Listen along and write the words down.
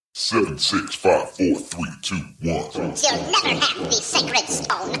7, 6, 5, 4, 3, 2, 1. You'll never have the sacred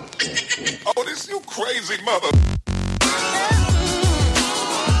stone. Oh, this you crazy mother...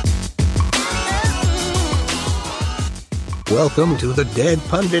 Welcome to the Dead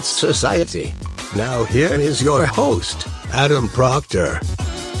Pundits Society. Now here is your host, Adam Proctor.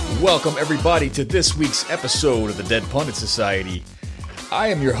 Welcome everybody to this week's episode of the Dead Pundit Society. I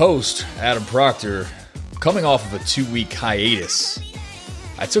am your host, Adam Proctor, coming off of a 2-week hiatus.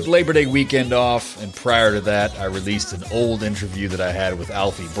 I took Labor Day weekend off, and prior to that, I released an old interview that I had with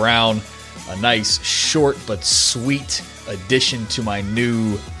Alfie Brown, a nice, short, but sweet addition to my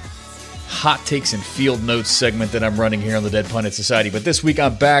new Hot Takes and Field Notes segment that I'm running here on the Dead Pundit Society. But this week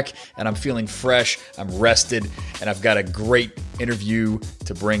I'm back, and I'm feeling fresh, I'm rested, and I've got a great interview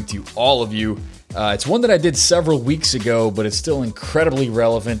to bring to all of you. It's one that I did several weeks ago, but it's still incredibly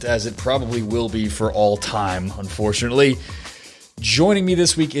relevant, as it probably will be for all time, unfortunately. Joining me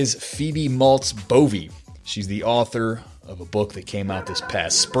this week is Phoebe Maltz-Bovey. She's the author of a book that came out this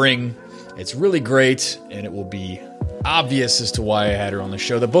past spring. It's really great, and it will be obvious as to why I had her on the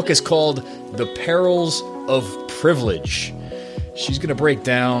show. The book is called The Perils of Privilege. She's going to break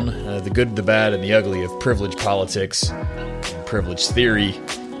down the good, the bad, and the ugly of privilege politics and privilege theory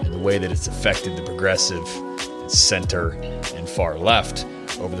and the way that it's affected the progressive, center, and far left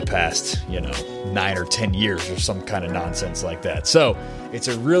over the past, 9 or 10 years or some kind of nonsense like that. So, it's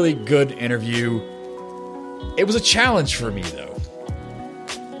a really good interview. It was a challenge for me, though.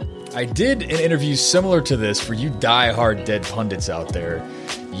 I did an interview similar to this for you die-hard Dead Pundits out there.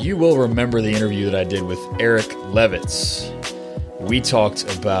 You will remember the interview that I did with Eric Levitz. We talked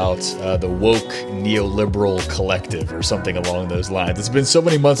about the woke neoliberal collective or something along those lines. It's been so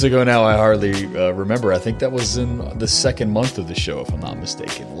many months ago now, I hardly remember. I think that was in the second month of the show, if I'm not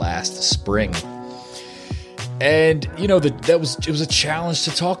mistaken, last spring. And, it was a challenge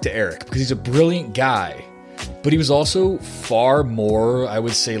to talk to Eric because he's a brilliant guy. But he was also far more, I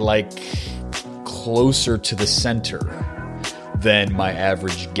would say, closer to the center than my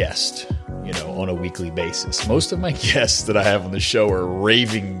average guest, on a weekly basis. Most of my guests that I have on the show are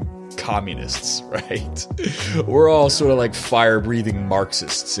raving communists, right? We're all sort of like fire-breathing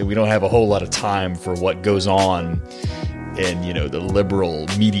Marxists, and we don't have a whole lot of time for what goes on in, the liberal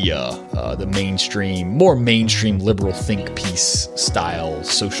media, the more mainstream liberal think piece style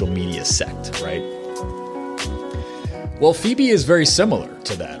social media sect, right? Well, Phoebe is very similar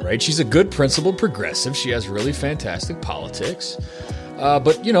to that, right? She's a good principled progressive. She has really fantastic politics.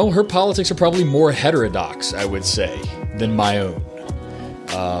 But, her politics are probably more heterodox, I would say, than my own.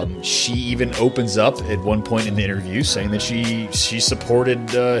 She even opens up at one point in the interview saying that she supported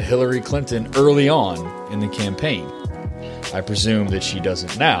Hillary Clinton early on in the campaign. I presume that she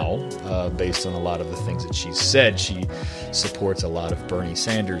doesn't now, based on a lot of the things that she's said. She supports a lot of Bernie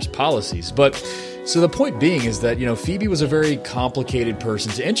Sanders' policies. But so the point being is that, Phoebe was a very complicated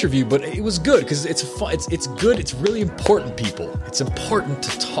person to interview, but it was good because it's good. It's really important, people. It's important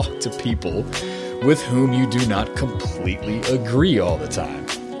to talk to people with whom you do not completely agree all the time.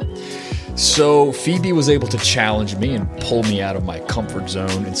 So Phoebe was able to challenge me and pull me out of my comfort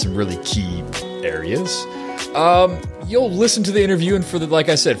zone in some really key areas. You'll listen to the interview, and like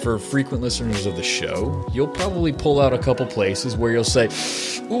I said, for frequent listeners of the show, you'll probably pull out a couple places where you'll say,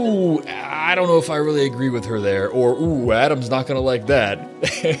 ooh, I don't know if I really agree with her there, or ooh, Adam's not going to like that.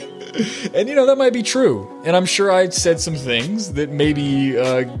 And, that might be true. And I'm sure I said some things that maybe,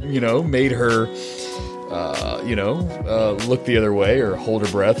 made her, look the other way or hold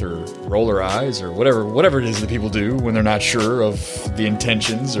her breath or roll her eyes or whatever it is that people do when they're not sure of the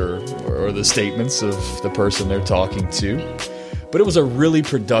intentions or the statements of the person they're talking to. But it was a really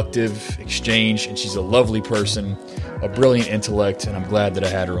productive exchange, and she's a lovely person, a brilliant intellect, and I'm glad that I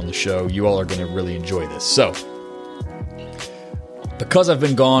had her on the show. You all are going to really enjoy this. So, because I've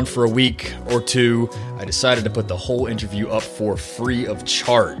been gone for a week or two, I decided to put the whole interview up for free of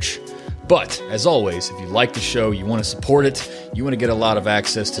charge. But, as always, if you like the show, you want to support it, you want to get a lot of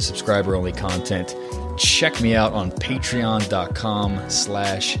access to subscriber-only content, check me out on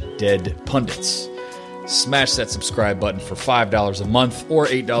patreon.com/deadpundits. Smash that subscribe button for $5 a month or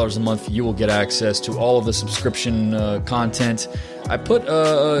 $8 a month. You will get access to all of the subscription content. I put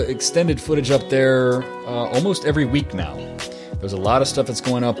extended footage up there almost every week now. There's a lot of stuff that's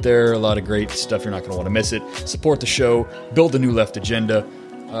going up there, a lot of great stuff. You're not going to want to miss it. Support the show, build the New Left agenda.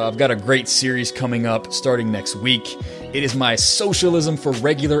 I've got a great series coming up starting next week. It is my Socialism for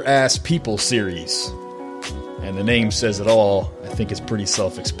Regular Ass People series. And the name says it all. I think it's pretty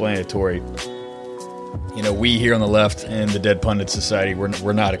self-explanatory. We here on the left and the Dead Pundit Society,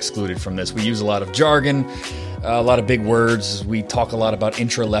 we're not excluded from this. We use a lot of jargon. a lot of big words. We talk a lot about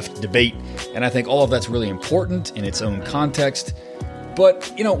intra-left debate, and I think all of that's really important in its own context.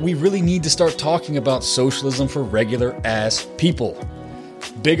 But, we really need to start talking about socialism for regular-ass people.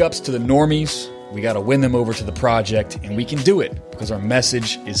 Big ups to the normies. We got to win them over to the project, and we can do it because our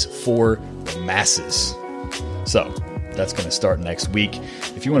message is for the masses. So, that's going to start next week.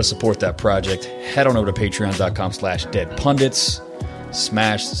 If you want to support that project, head on over to patreon.com/deadpundits.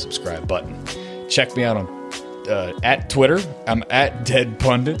 Smash the subscribe button. Check me out on at Twitter. I'm at Dead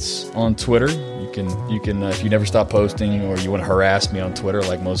Pundits on Twitter. You can if you never stop posting or you want to harass me on Twitter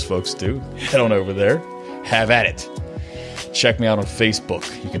like most folks do, head on over there. Have at it. Check me out on Facebook.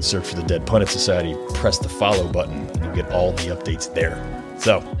 You can search for the Dead Pundit Society, press the follow button, and you'll get all the updates there.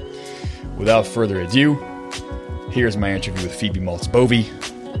 So, without further ado, here's my interview with Phoebe Maltz-Bovey.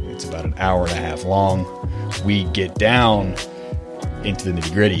 It's about an hour and a half long. We get down into the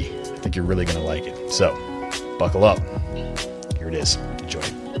nitty-gritty. I think you're really going to like it. So, buckle up. Here it is. Enjoy.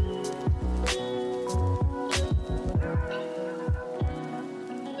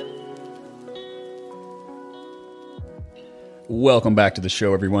 Welcome back to the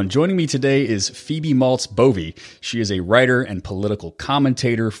show, everyone. Joining me today is Phoebe Maltz-Bovey. She is a writer and political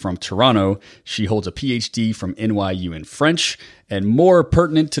commentator from Toronto. She holds a PhD from NYU in French. And more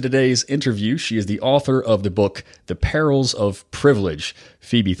pertinent to today's interview, she is the author of the book, The Perils of Privilege.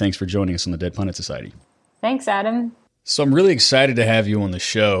 Phoebe, thanks for joining us on the Dead Pundit Society. Thanks, Adam. So I'm really excited to have you on the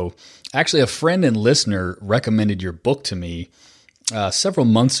show. Actually, a friend and listener recommended your book to me several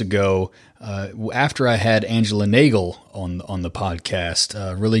months ago after I had Angela Nagle on the podcast.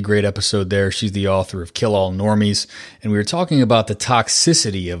 Really great episode there. She's the author of Kill All Normies, and we were talking about the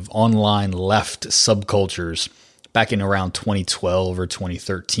toxicity of online left subcultures back in around 2012 or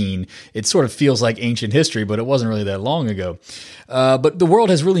 2013. It sort of feels like ancient history, but it wasn't really that long ago. But the world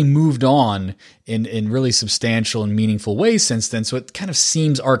has really moved on in really substantial and meaningful ways since then, so it kind of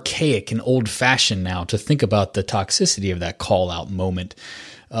seems archaic and old-fashioned now to think about the toxicity of that call-out moment.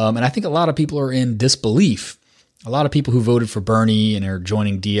 And I think a lot of people are in disbelief. A lot of people who voted for Bernie and are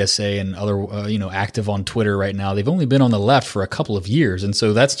joining DSA and other, active on Twitter right now, they've only been on the left for a couple of years. And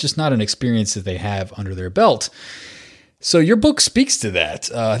so that's just not an experience that they have under their belt. So your book speaks to that.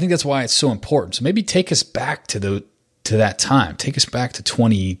 I think that's why it's so important. So maybe take us back to that time. Take us back to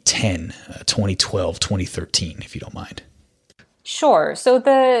 2010, 2012, 2013, if you don't mind. Sure. So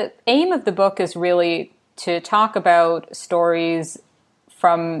the aim of the book is really to talk about stories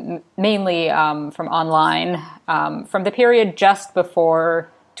from mainly from online, from the period just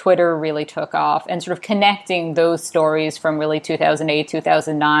before Twitter really took off, and sort of connecting those stories from really 2008,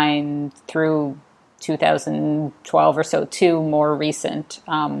 2009 through 2012 or so to more recent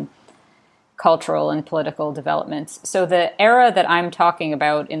cultural and political developments. So the era that I'm talking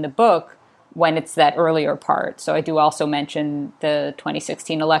about in the book, when it's that earlier part. So I do also mention the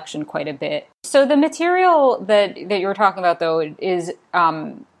 2016 election quite a bit. So the material that you were talking about, though, is a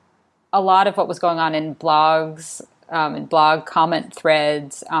lot of what was going on in blogs, in blog comment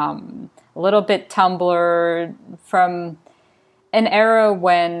threads, a little bit Tumblr, from an era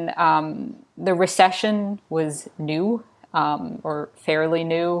when the recession was new, or fairly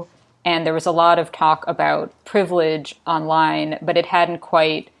new, and there was a lot of talk about privilege online, but it hadn't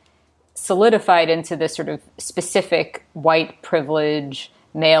quite solidified into this sort of specific white privilege,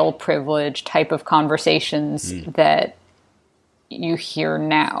 male privilege type of conversations that you hear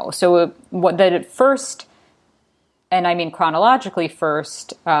now. So what the first, and I mean chronologically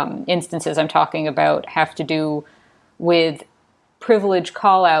first, instances I'm talking about have to do with privilege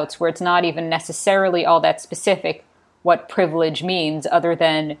call-outs where it's not even necessarily all that specific what privilege means other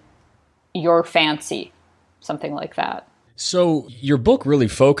than your fancy, something like that. So your book really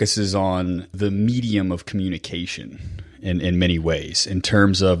focuses on the medium of communication in many ways, in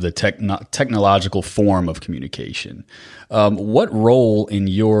terms of the technological form of communication. What role in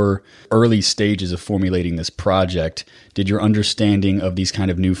your early stages of formulating this project did your understanding of these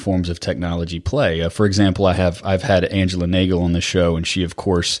kind of new forms of technology play? For example, I've had Angela Nagle on the show, and she, of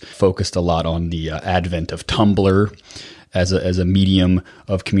course, focused a lot on the advent of Tumblr as a medium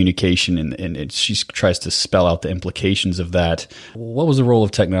of communication, and she tries to spell out the implications of that. What was the role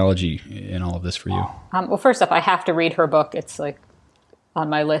of technology in all of this for you? Well, first off, I have to read her book. It's like on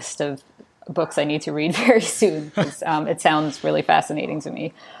my list of books I need to read very soon, because it sounds really fascinating to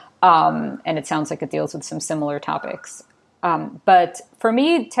me, and it sounds like it deals with some similar topics. But for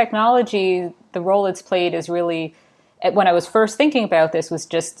me, technology, the role it's played is really, when I was first thinking about this, was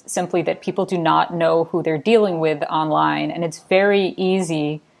just simply that people do not know who they're dealing with online. And it's very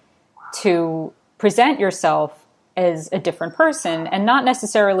easy to present yourself as a different person, and not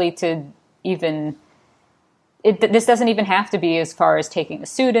necessarily to even this doesn't even have to be as far as taking a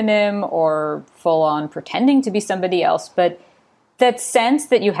pseudonym or full on pretending to be somebody else, but that sense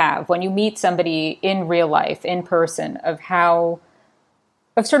that you have when you meet somebody in real life, in person, of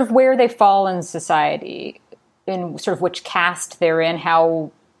sort of where they fall in society, in sort of which caste they're in,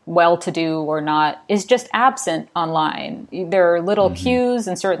 how well-to-do or not, is just absent online. There are little cues,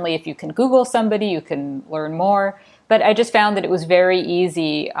 and certainly if you can Google somebody, you can learn more. But I just found that it was very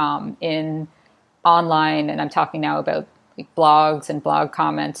easy in online, and I'm talking now about like blogs and blog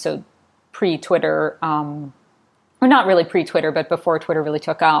comments, so pre-Twitter, or not really pre-Twitter, but before Twitter really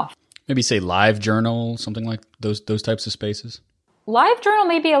took off. Maybe say LiveJournal, something like those types of spaces? LiveJournal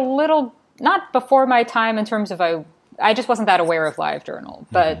may be a little, not before my time in terms of I just wasn't that aware of LiveJournal,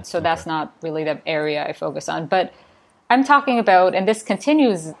 but so that's not really the area I focus on. But I'm talking about, and this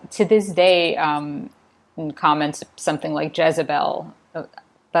continues to this day in comments, something like Jezebel.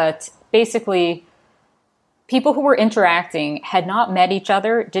 But basically, people who were interacting had not met each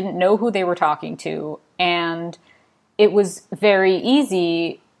other, didn't know who they were talking to, and it was very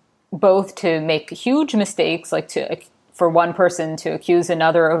easy both to make huge mistakes, like for one person to accuse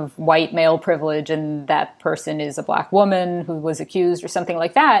another of white male privilege and that person is a black woman who was accused or something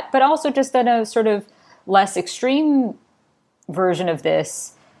like that, but also just in a sort of less extreme version of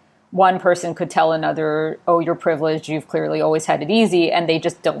this, one person could tell another, oh, you're privileged, you've clearly always had it easy, and they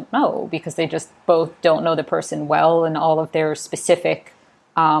just don't know because they just both don't know the person well and all of their specific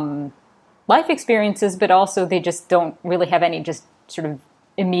life experiences, but also they just don't really have any just sort of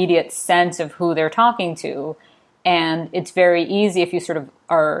immediate sense of who they're talking to. And it's very easy if you sort of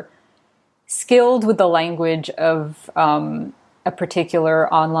are skilled with the language of a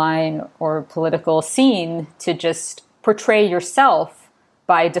particular online or political scene to just portray yourself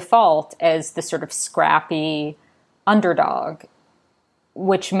by default as the sort of scrappy underdog,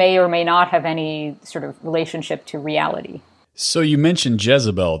 which may or may not have any sort of relationship to reality. So you mentioned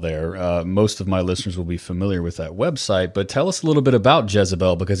Jezebel there. Most of my listeners will be familiar with that website, but tell us a little bit about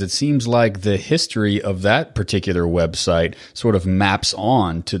Jezebel, because it seems like the history of that particular website sort of maps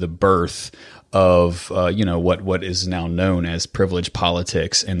on to the birth of what is now known as privilege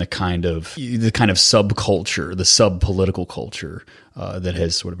politics and the kind of subculture, the sub-political culture that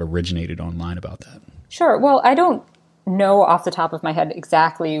has sort of originated online about that. Sure. Well, I don't know off the top of my head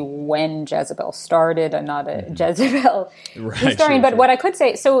exactly when Jezebel started. I'm not a Jezebel historian, but what I could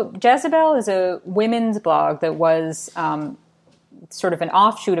say, so Jezebel is a women's blog that was sort of an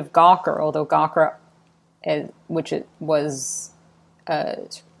offshoot of Gawker, although Gawker, which it was a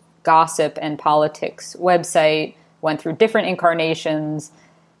gossip and politics website, went through different incarnations.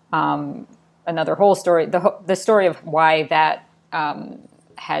 Another whole story, the story of why that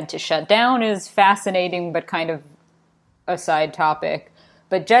had to shut down is fascinating, but kind of a side topic.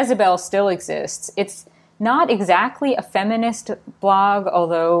 But Jezebel still exists. It's not exactly a feminist blog,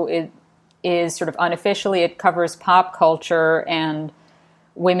 although it is sort of unofficially. It covers pop culture and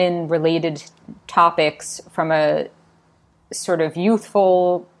women-related topics from a sort of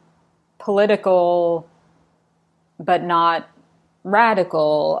youthful, political, but not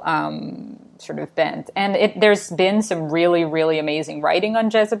radical sort of bent. And there's been some really, really amazing writing on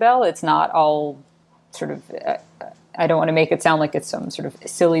Jezebel. It's not all sort of... I don't want to make it sound like it's some sort of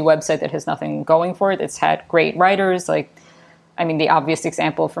silly website that has nothing going for it. It's had great writers. The obvious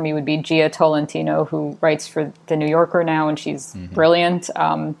example for me would be Gia Tolentino, who writes for The New Yorker now, and she's brilliant.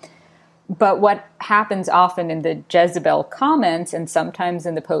 But what happens often in the Jezebel comments and sometimes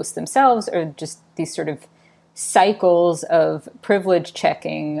in the posts themselves are just these sort of cycles of privilege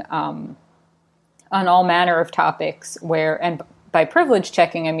checking on all manner of topics and by privilege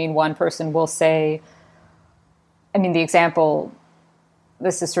checking, I mean one person will say, the example,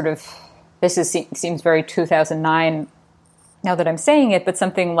 seems very 2009 now that I'm saying it, but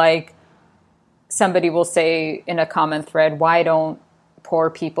something like somebody will say in a comment thread, why don't poor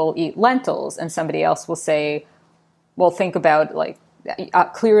people eat lentils? And somebody else will say, well, think about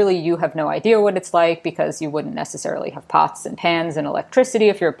clearly you have no idea what it's like because you wouldn't necessarily have pots and pans and electricity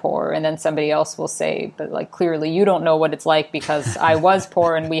if you're poor. And then somebody else will say, but clearly you don't know what it's like because I was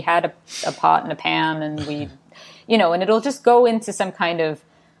poor and we had a pot and a pan and we... and it'll just go into some kind of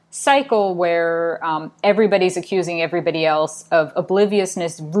cycle where everybody's accusing everybody else of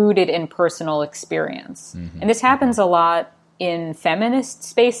obliviousness rooted in personal experience. And this happens a lot in feminist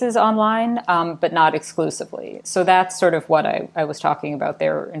spaces online, but not exclusively. So that's sort of what I was talking about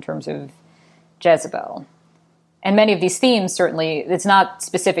there in terms of Jezebel. And many of these themes, certainly, it's not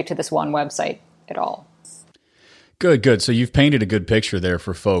specific to this one website at all. Good, good. So you've painted a good picture there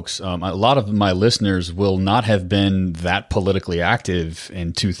for folks. A lot of my listeners will not have been that politically active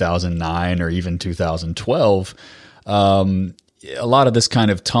in 2009 or even 2012. A lot of this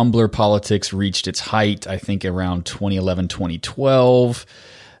kind of Tumblr politics reached its height, I think, around 2011, 2012.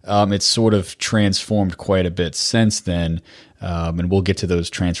 It's sort of transformed quite a bit since then, and we'll get to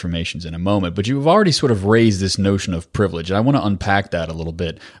those transformations in a moment. But you've already sort of raised this notion of privilege, and I want to unpack that a little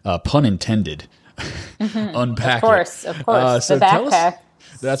bit, pun intended. Unpack of course, it. Of course, So the backpack.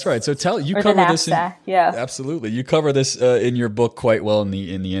 That's right. So you or cover the this. Yeah, absolutely. You cover this in your book quite well in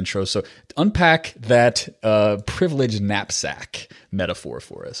the intro. So unpack that privileged knapsack metaphor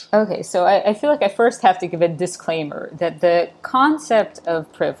for us. Okay, so I feel like I first have to give a disclaimer that the concept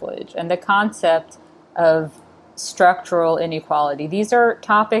of privilege and the concept of structural inequality, these are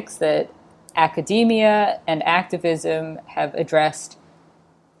topics that academia and activism have addressed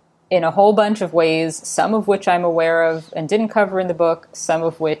in a whole bunch of ways, some of which I'm aware of and didn't cover in the book, some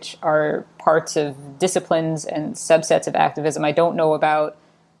of which are parts of disciplines and subsets of activism I don't know about.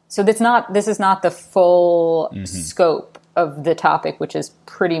 So this is not the full scope of the topic, which is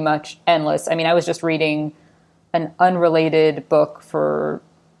pretty much endless. I mean, I was just reading an unrelated book for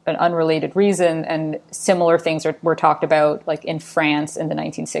an unrelated reason, and similar things were talked about like in France in the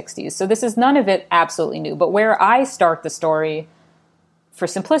 1960s. So this is none of it absolutely new. But where I start the story, for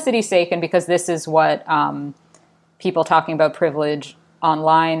simplicity's sake, and because this is what people talking about privilege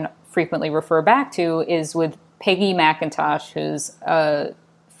online frequently refer back to, is with Peggy McIntosh, who's a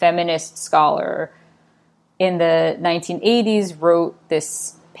feminist scholar, in the 1980s wrote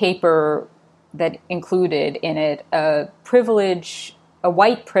this paper that included in it a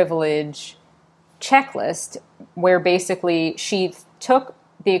white privilege checklist, where basically she took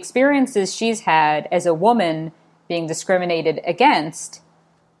the experiences she's had as a woman being discriminated against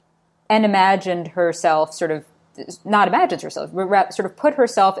and imagined herself sort of put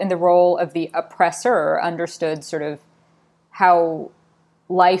herself in the role of the oppressor, understood sort of how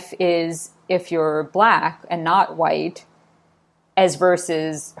life is if you're black and not white, as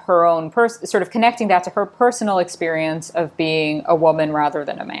versus her own sort of connecting that to her personal experience of being a woman rather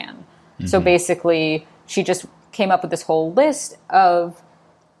than a man. Mm-hmm. So basically, she just came up with this whole list of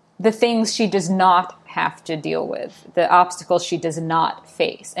the things she does not have to deal with, the obstacles she does not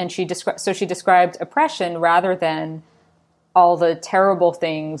face. And she described oppression rather than all the terrible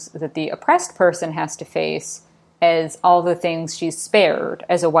things that the oppressed person has to face as all the things she's spared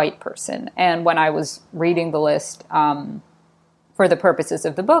as a white person. And when I was reading the list for the purposes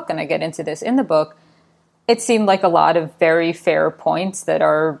of the book, and I get into this in the book, it seemed like a lot of very fair points that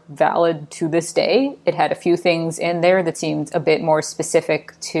are valid to this day. It had a few things in there that seemed a bit more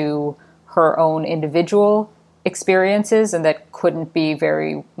specific to her own individual experiences and that couldn't be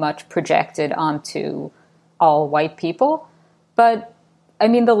very much projected onto all white people. But, I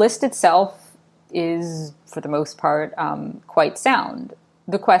mean, the list itself is, for the most part, quite sound.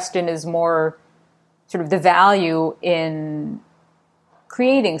 The question is more sort of the value in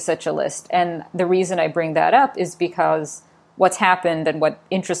creating such a list. And the reason I bring that up is because what's happened and what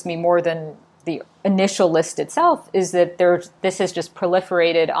interests me more than the initial list itself is that this has just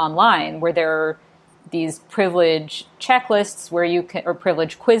proliferated online, where there are these privilege checklists where you can, or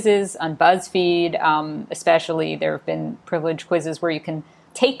privilege quizzes on BuzzFeed. Especially there have been privilege quizzes where you can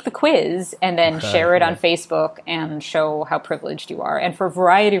take the quiz and then share it on Facebook and show how privileged you are. And for a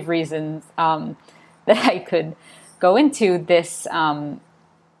variety of reasons that I could go into this,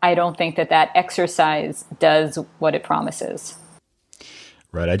 I don't think that exercise does what it promises.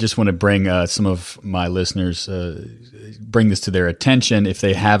 Right. I just want to bring some of my listeners, bring this to their attention if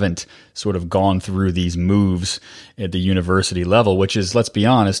they haven't sort of gone through these moves at the university level, which is, let's be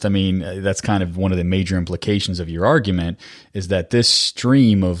honest, I mean, that's kind of one of the major implications of your argument, is that this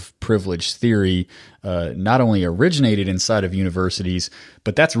stream of privilege theory not only originated inside of universities,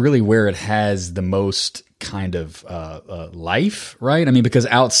 but that's really where it has the most kind of life, right? I mean, because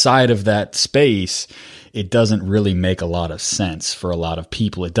outside of that space, it doesn't really make a lot of sense for a lot of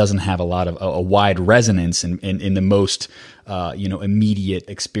people. It doesn't have a lot of a wide resonance in the most immediate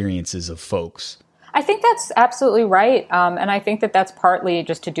experiences of folks. I think that's absolutely right, and I think that that's partly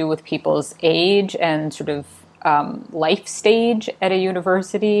just to do with people's age and sort of life stage at a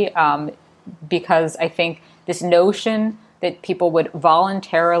university, because I think this notion that people would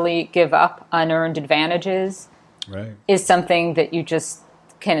voluntarily give up unearned advantages is something that you just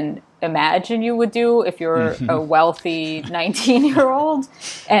can imagine you would do if you're a wealthy 19-year-old.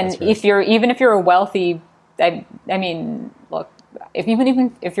 And if you're a wealthy, I mean, look,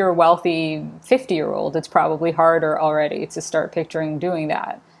 even if you're a wealthy 50-year-old, it's probably harder already to start picturing doing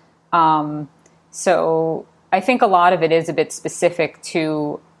that. So I think a lot of it is a bit specific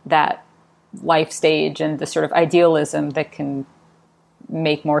to that life stage and the sort of idealism that can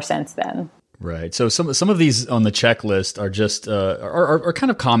make more sense then. Right. So some of these on the checklist are just are kind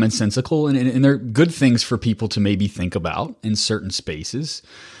of commonsensical, and they're good things for people to maybe think about in certain spaces.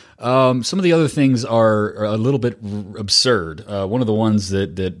 Some of the other things are a little bit absurd. One of the ones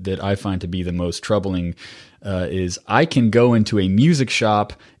that I find to be the most troubling is I can go into a music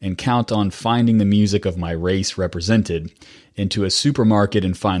shop and count on finding the music of my race represented, into a supermarket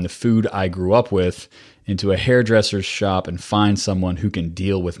and find the food I grew up with, into a hairdresser's shop and find someone who can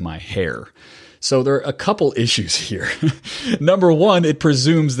deal with my hair. So there are a couple issues here. Number one, it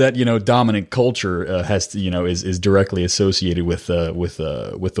presumes that, dominant culture has to, is directly associated with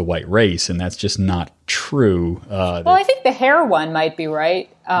the white race, and that's just not true. Well, I think the hair one might be right.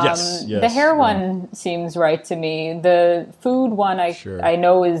 Yes, the hair one seems right to me. The food one I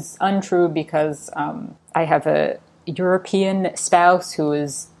know is untrue because I have a European spouse who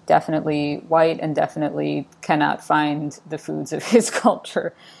is definitely white and definitely cannot find the foods of his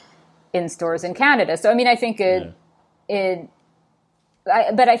culture in stores in Canada. So, I mean, I think but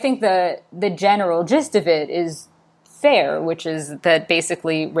I think the general gist of it is fair, which is that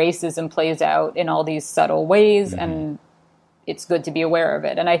basically racism plays out in all these subtle ways, and it's good to be aware of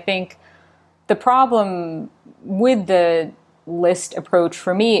it. And I think the problem with the list approach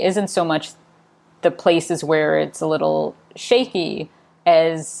for me isn't so much the places where it's a little shaky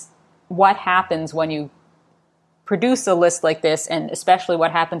as what happens when you produce a list like this, and especially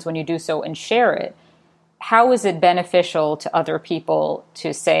what happens when you do so and share it. How is it beneficial to other people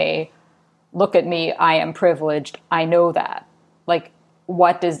to say, look at me, I am privileged, I know that? Like,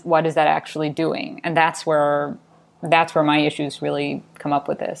 what is that actually doing? And that's where my issues really come up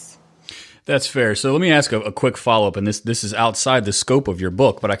with this. That's fair. So let me ask a quick follow-up, and this is outside the scope of your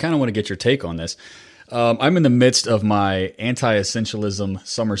book, but I kind of want to get your take on this. I'm in the midst of my Anti-Essentialism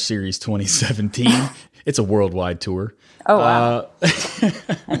Summer Series 2017. It's a worldwide tour. Oh, wow.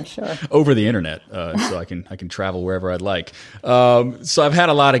 I'm sure. Over the internet, so I can travel wherever I'd like. So I've had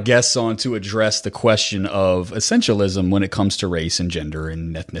a lot of guests on to address the question of essentialism when it comes to race and gender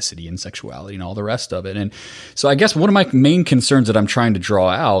and ethnicity and sexuality and all the rest of it. And so I guess one of my main concerns that I'm trying to draw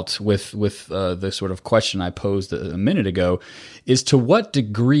out with the sort of question I posed a minute ago is, to what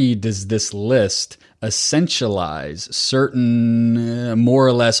degree does this list essentialize certain more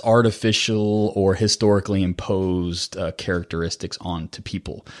or less artificial or historically imposed characteristics onto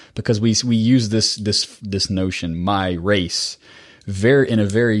people? Because we use this notion, my race, in a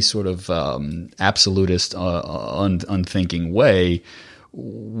very sort of absolutist, unthinking way,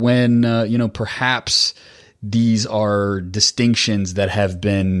 when perhaps these are distinctions that have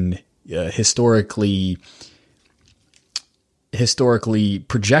been historically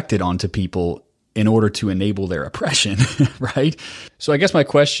projected onto people in order to enable their oppression, right? So I guess my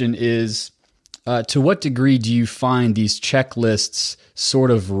question is, to what degree do you find these checklists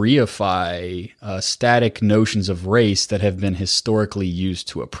sort of reify static notions of race that have been historically used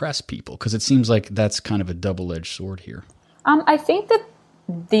to oppress people? Because it seems like that's kind of a double-edged sword here. I think that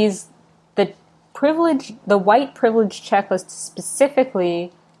the white privilege checklist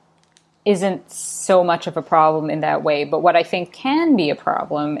specifically isn't so much of a problem in that way. But what I think can be a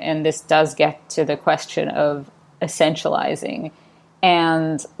problem, and this does get to the question of essentializing,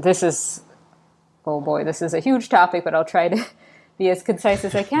 and this is a huge topic, but I'll try to be as concise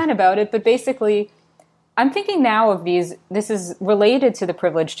as I can about it. But basically, I'm thinking now of this is related to the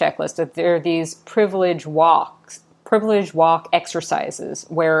privilege checklist, that there are these privilege walk exercises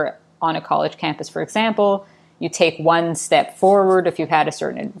where on a college campus, for example, you take one step forward if you've had a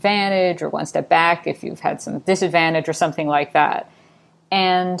certain advantage, or one step back if you've had some disadvantage or something like that.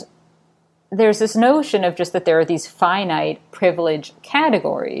 And there's this notion of just that there are these finite privilege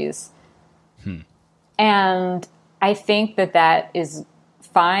categories. And I think that is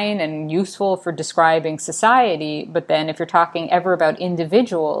fine and useful for describing society, but then if you're talking ever about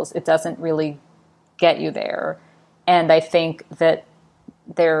individuals, it doesn't really get you there. And I think that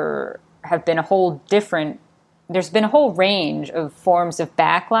there's been a whole range of forms of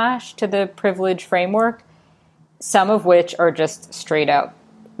backlash to the privilege framework, some of which are just straight up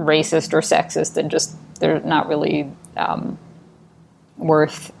racist or sexist, and just they're not really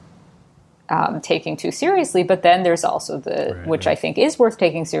worth taking too seriously. But then there's also which I think is worth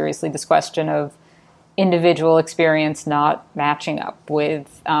taking seriously, this question of individual experience not matching up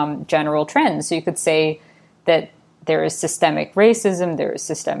with general trends. So you could say that there is systemic racism, there is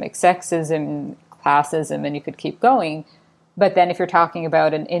systemic sexism, classism, and you could keep going. But then if you're talking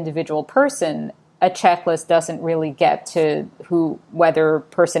about an individual person, a checklist doesn't really get to whether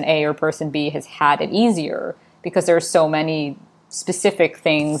person A or person B has had it easier, because there are so many specific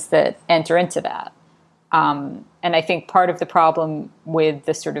things that enter into that. And I think part of the problem with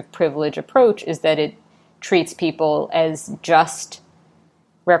the sort of privilege approach is that it treats people as just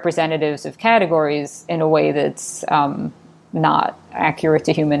representatives of categories in a way that's not accurate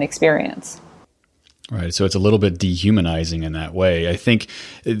to human experience. Right. So it's a little bit dehumanizing in that way. I think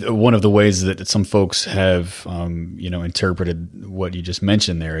one of the ways that some folks have, interpreted what you just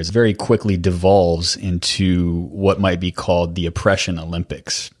mentioned there is very quickly devolves into what might be called the oppression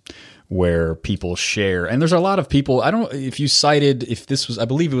Olympics, where people share. And there's a lot of people, I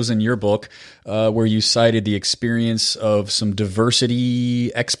believe it was in your book, where you cited the experience of some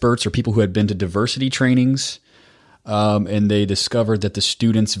diversity experts or people who had been to diversity trainings. And they discovered that the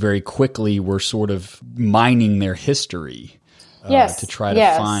students very quickly were sort of mining their history to try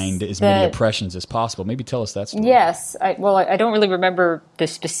to find as many oppressions as possible. Maybe tell us that story. Yes. I don't really remember the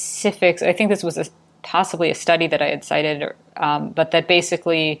specifics. I think this was possibly a study that I had cited, but that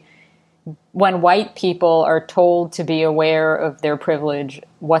basically when white people are told to be aware of their privilege,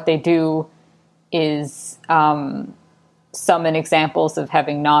 what they do is summon examples of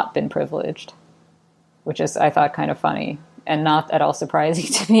having not been privileged, which is, I thought, kind of funny and not at all surprising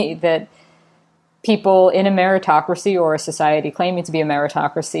to me that people in a meritocracy or a society claiming to be a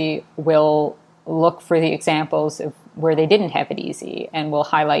meritocracy will look for the examples of where they didn't have it easy and will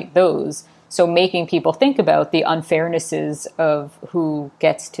highlight those. So making people think about the unfairnesses of who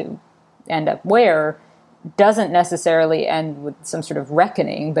gets to end up where doesn't necessarily end with some sort of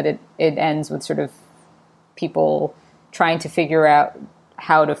reckoning, but it ends with sort of people trying to figure out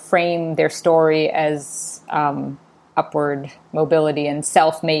how to frame their story as upward mobility and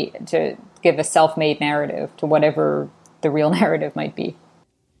self-made, to give a self-made narrative to whatever the real narrative might be.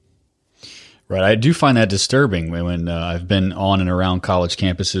 Right. I do find that disturbing when I've been on and around college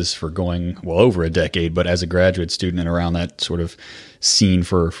campuses for going well over a decade, but as a graduate student and around that sort of scene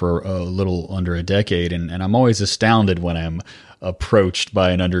for a little under a decade. And I'm always astounded when I'm approached by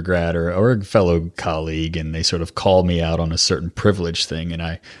an undergrad or a fellow colleague and they sort of call me out on a certain privilege thing. And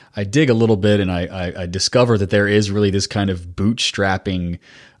I dig a little bit and I discover that there is really this kind of bootstrapping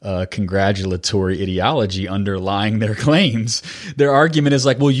congratulatory ideology underlying their claims. Their argument is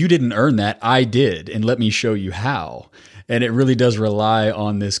like, well, you didn't earn that, I did, and let me show you how. And it really does rely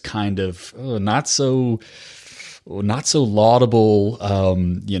on this kind of not so laudable,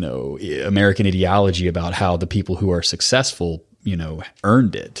 American ideology about how the people who are successful,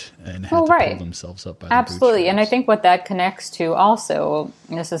 earned it and had to pull themselves up by the Absolutely. And I think what that connects to also,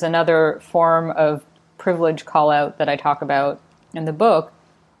 and this is another form of privilege call out that I talk about in the book,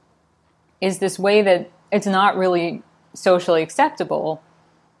 is this way that it's not really socially acceptable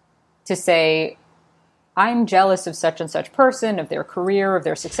to say, I'm jealous of such and such person, of their career, of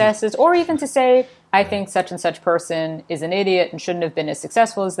their successes, or even to say, I think such and such person is an idiot and shouldn't have been as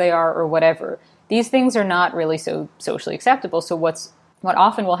successful as they are, or whatever. These things are not really so socially acceptable. So what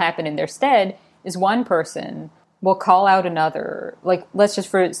often will happen in their stead is one person will call out another. Like, let's just,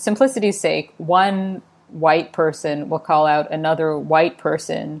 for simplicity's sake, one white person will call out another white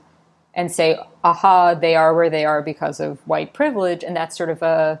person and say, aha, they are where they are because of white privilege. And that's sort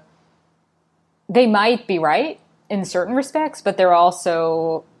of they might be right in certain respects, but they're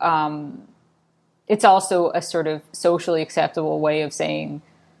also, it's also a sort of socially acceptable way of saying,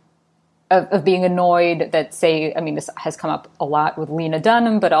 of being annoyed that, say, I mean, this has come up a lot with Lena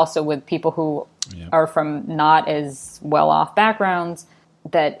Dunham, but also with people who are from not as well-off backgrounds,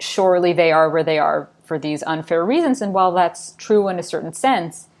 that surely they are where they are for these unfair reasons. And while that's true in a certain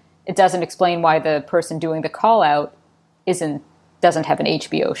sense, it doesn't explain why the person doing the call-out doesn't have an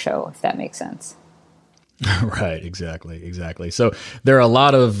HBO show, if that makes sense. Right, exactly. So there are a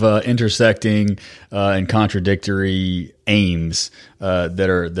lot of intersecting and contradictory aims that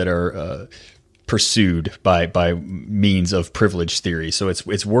are pursued by means of privilege theory. So it's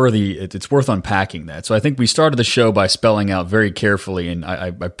worth unpacking that. So I think we started the show by spelling out very carefully, and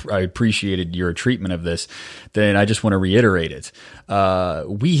I appreciated your treatment of this. Then I just want to reiterate it.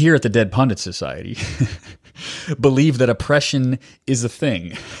 We here at the Dead Pundit Society believe that oppression is a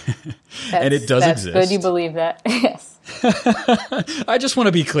thing, and it does exist. That's good you believe that. Yes. I just want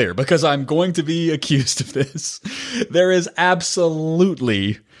to be clear because I'm going to be accused of this. There is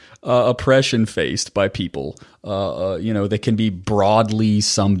absolutely oppression faced by people, that can be broadly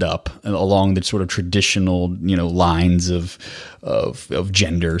summed up along the sort of traditional, lines of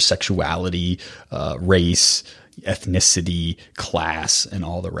gender, sexuality, race, ethnicity, class, and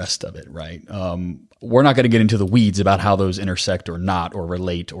all the rest of it, right? We're not going to get into the weeds about how those intersect or not, or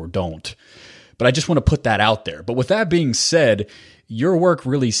relate or don't. But I just want to put that out there. But with that being said, your work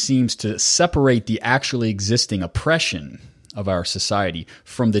really seems to separate the actually existing oppression of our society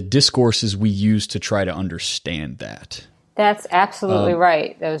from the discourses we use to try to understand that. That's absolutely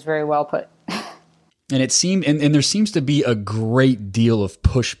right. That was very well put. And it seemed, and there seems to be a great deal of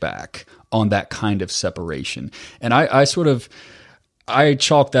pushback on that kind of separation. And I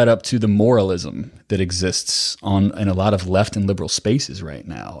chalk that up to the moralism that exists in a lot of left and liberal spaces right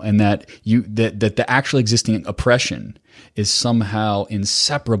now, and that the actually existing oppression is somehow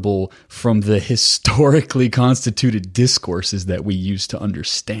inseparable from the historically constituted discourses that we use to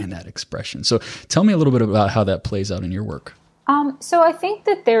understand that expression. So tell me a little bit about how that plays out in your work. So I think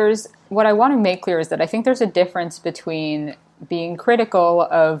that what I want to make clear is that I think there's a difference between being critical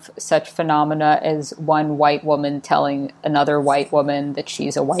of such phenomena as one white woman telling another white woman that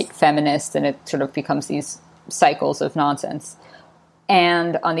she's a white feminist, and it sort of becomes these cycles of nonsense.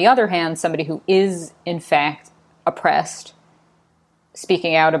 And on the other hand, somebody who is in fact oppressed,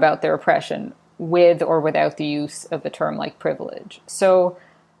 speaking out about their oppression with or without the use of a term like privilege. So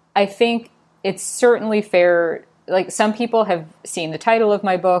I think it's certainly fair. Like, some people have seen the title of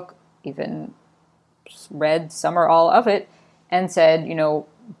my book, even read some or all of it, and said,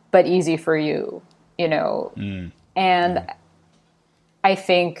 but easy for you, And I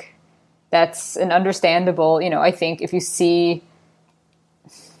think that's an understandable, I think if you see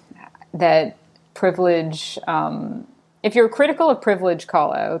that privilege, if you're critical of privilege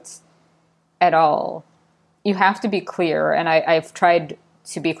call-outs at all, you have to be clear. And I've tried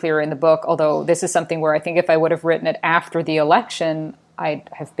to be clear in the book, although this is something where I think if I would have written it after the election, I'd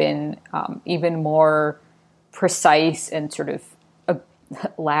have been even more precise and sort of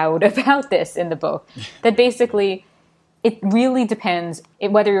loud about this in the book. That basically, it really depends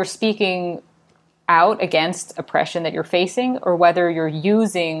whether you're speaking out against oppression that you're facing or whether you're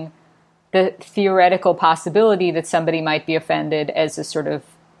using the theoretical possibility that somebody might be offended as a sort of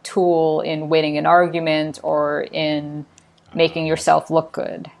tool in winning an argument or in making yourself look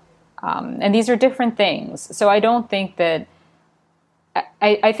good. And these are different things. So I don't think that...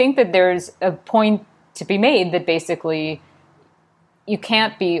 I think that there's a point to be made that basically you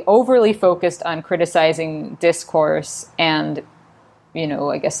can't be overly focused on criticizing discourse and,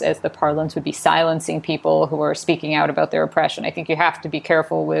 I guess as the parlance would be, silencing people who are speaking out about their oppression. I think you have to be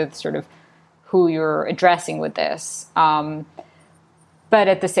careful with sort of who you're addressing with this. But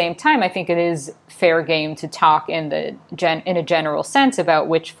at the same time, I think it is fair game to talk in a general sense about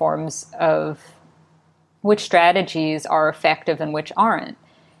which strategies are effective and which aren't.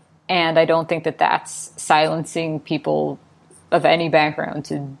 And I don't think that that's silencing people of any background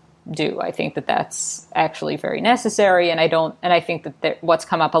to do. I think that that's actually very necessary. And I think that what's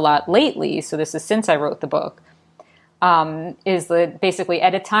come up a lot lately, so this is since I wrote the book, is that basically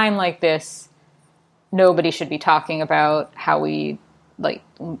at a time like this, nobody should be talking about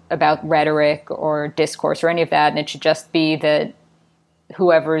about rhetoric or discourse or any of that. And it should just be that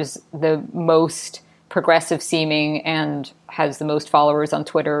whoever's the most progressive seeming and has the most followers on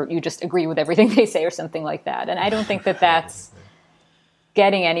Twitter, you just agree with everything they say or something like that. And I don't think that that's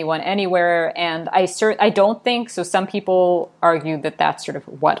getting anyone anywhere. And I don't think, so some people argue that that's sort of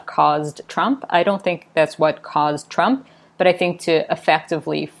what caused Trump. I don't think that's what caused Trump, but I think to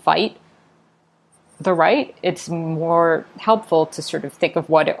effectively fight the right, it's more helpful to sort of think of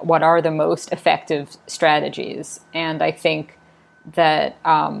what are the most effective strategies. And I think that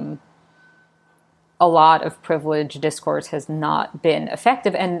a lot of privilege discourse has not been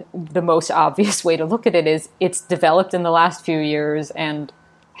effective. And the most obvious way to look at it is it's developed in the last few years, and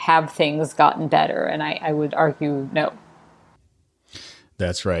have things gotten better? And I would argue no.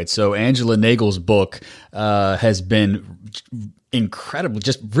 That's right. So Angela Nagle's book has been incredible,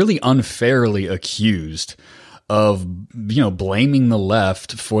 just really unfairly accused of, blaming the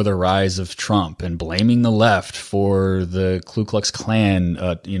left for the rise of Trump and blaming the left for the Ku Klux Klan,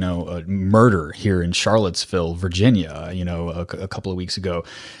 murder here in Charlottesville, Virginia, a couple of weeks ago.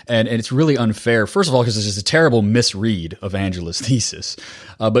 And it's really unfair, first of all, because it's just a terrible misread of Angela's thesis.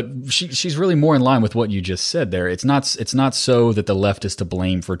 But she's really more in line with what you just said there. It's not so that the left is to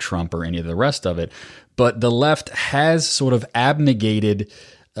blame for Trump or any of the rest of it, but the left has sort of abnegated,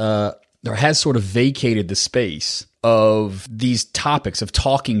 or has sort of vacated the space of these topics of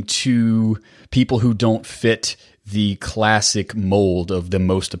talking to people who don't fit the classic mold of the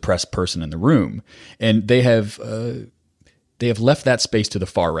most oppressed person in the room. And they have left that space to the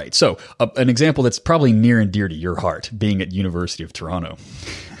far right. So an example that's probably near and dear to your heart, being at University of Toronto.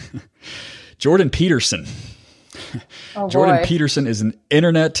 Jordan Peterson. Oh, Jordan boy. Peterson is an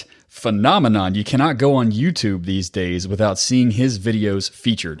internet phenomenon. You cannot go on YouTube these days without seeing his videos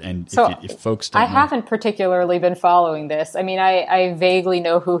featured. And if folks don't know, haven't particularly been following this. I mean, I vaguely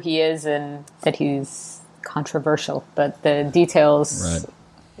know who he is and that he's controversial, but the details, right.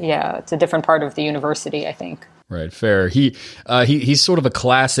 Yeah, it's a different part of the university, I think. Right, fair. He's sort of a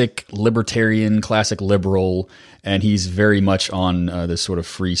classic libertarian, classic liberal, and he's very much on this sort of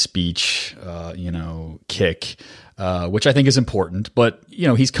free speech, kick, which I think is important. But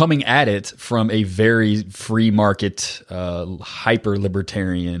he's coming at it from a very free market, hyper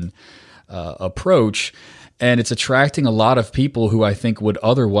libertarian approach, and it's attracting a lot of people who I think would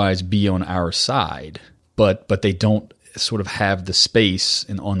otherwise be on our side, but they don't sort of have the space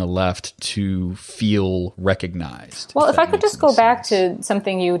on the left to feel recognized. Well, if I could just go back to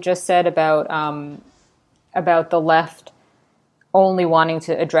something you just said about the left only wanting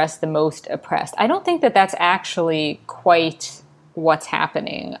to address the most oppressed, I don't think that that's actually quite what's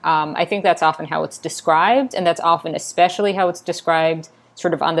happening. I think that's often how it's described, and that's often especially how it's described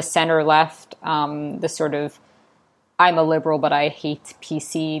sort of on the center left, the sort of I'm a liberal but I hate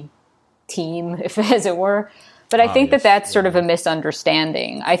PC team, if as it were. But I think that's sort of a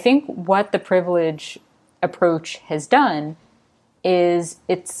misunderstanding. I think what the privilege approach has done is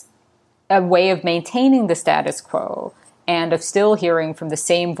it's a way of maintaining the status quo and of still hearing from the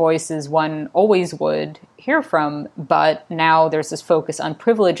same voices one always would hear from, but now there's this focus on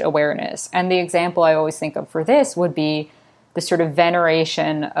privilege awareness. And the example I always think of for this would be the sort of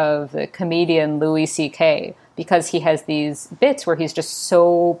veneration of the comedian Louis C.K., because he has these bits where he's just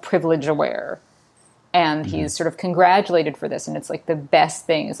so privilege aware. And he's sort of congratulated for this, and it's like the best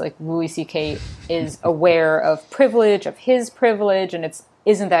thing is like Louis C.K. is aware of privilege, of his privilege, and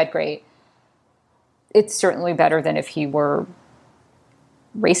isn't that great? It's certainly better than if he were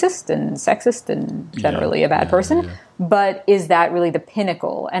racist and sexist and generally a bad person. Yeah. But is that really the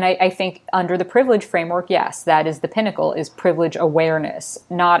pinnacle? And I think under the privilege framework, yes, that is the pinnacle, is privilege awareness,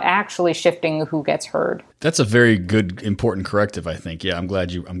 not actually shifting who gets heard. That's a very good, important corrective, I think. Yeah, I'm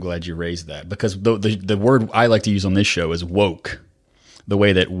glad you raised that, because the word I like to use on this show is woke. The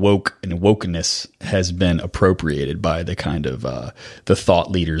way that woke and wokeness has been appropriated by the kind of the thought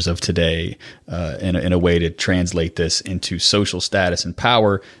leaders of today in a way to translate this into social status and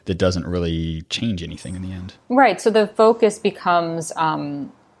power that doesn't really change anything in the end. Right. So the focus becomes, I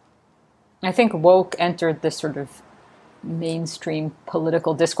think woke entered this sort of mainstream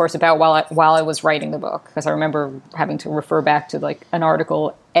political discourse about while I was writing the book, because I remember having to refer back to like an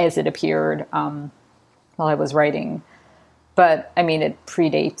article as it appeared while I was writing. But, I mean, it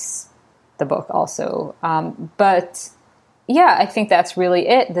predates the book also. But, yeah, I think that's really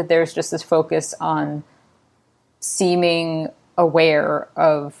it, that there's just this focus on seeming aware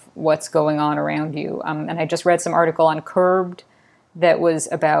of what's going on around you. And I just read some article on Curbed that was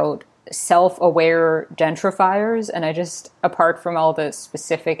about self-aware gentrifiers. And I just, apart from all the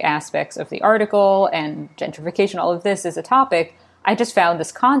specific aspects of the article and gentrification, all of this is a topic, I just found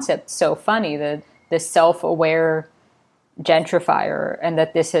this concept so funny, that this self-aware gentrifier, and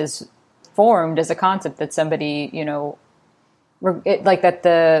that this has formed as a concept that somebody, like that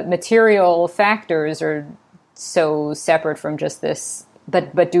the material factors are so separate from just this,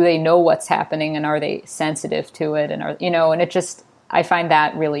 but do they know what's happening, and are they sensitive to it, and and it just, I find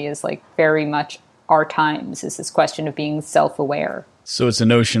that really is like very much our times, is this question of being self-aware. So it's a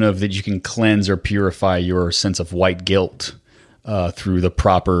notion of that you can cleanse or purify your sense of white guilt through the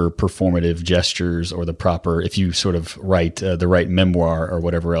proper performative gestures, or the proper, if you sort of write the right memoir or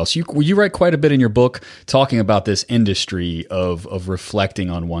whatever else. You write quite a bit in your book talking about this industry of reflecting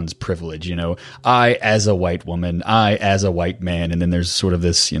on one's privilege. I as a white woman, I as a white man, and then there's sort of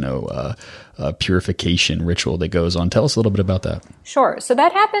this, purification ritual that goes on. Tell us a little bit about that. Sure. So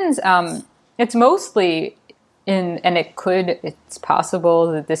that happens, it's mostly it's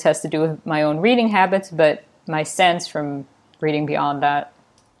possible that this has to do with my own reading habits, but my sense from reading beyond that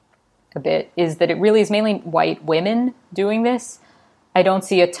a bit is that it really is mainly white women doing this. I don't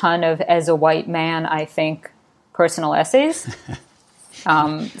see a ton of, as a white man, I think, personal essays.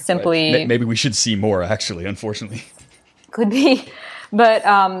 Simply, right. Maybe we should see more, actually, unfortunately. Could be. But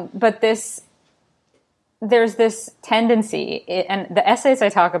there's this tendency, and the essays I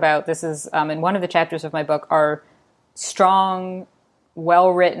talk about, this is in one of the chapters of my book, are strong,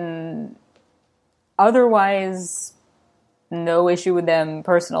 well-written, otherwise no issue with them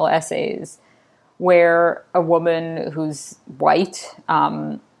personal essays, where a woman who's white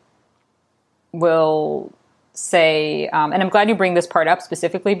will say, and I'm glad you bring this part up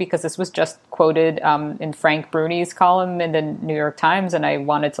specifically, because this was just quoted in Frank Bruni's column in the New York Times, and I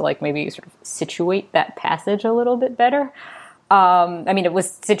wanted to maybe sort of situate that passage a little bit better. I mean, it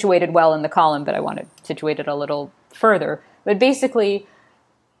was situated well in the column, but I want to situate it a little further. But basically,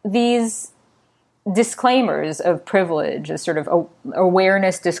 these disclaimers of privilege, as sort of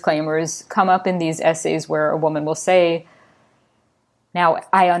awareness disclaimers, come up in these essays where a woman will say, now,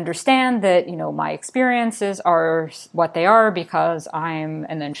 I understand that, my experiences are what they are because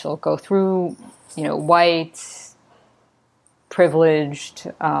and then she'll go through, white,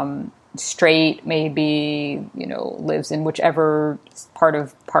 privileged, straight, maybe, lives in whichever part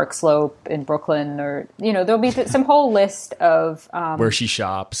of Park Slope in Brooklyn, or, there'll be some whole list of... where she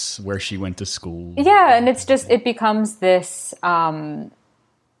shops, where she went to school. Yeah, and it becomes this... I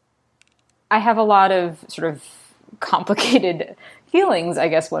have a lot of sort of complicated feelings, I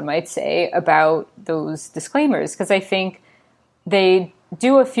guess one might say, about those disclaimers, because I think they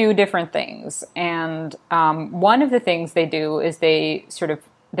do a few different things. And one of the things they do is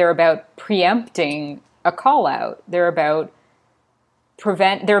they're about preempting a call out. They're about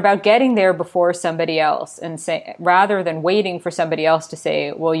getting there before somebody else, and rather than waiting for somebody else to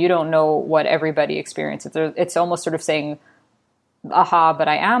say, well, you don't know what everybody experiences. It's almost sort of saying, aha, but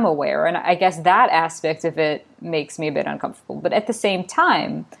I am aware. And I guess that aspect of it makes me a bit uncomfortable. But at the same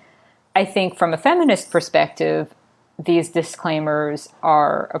time, I think from a feminist perspective, these disclaimers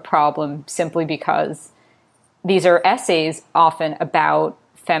are a problem simply because these are essays often about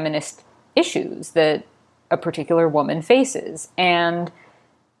feminist issues that a particular woman faces. And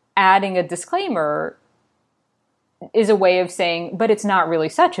adding a disclaimer is a way of saying, but it's not really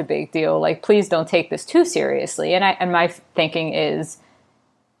such a big deal. Like, please don't take this too seriously. And my thinking is,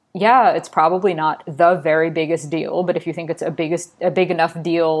 yeah, it's probably not the very biggest deal, but if you think it's a big enough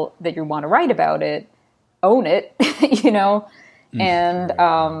deal that you want to write about it, own it, and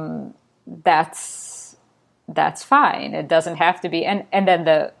that's fine. It doesn't have to be. And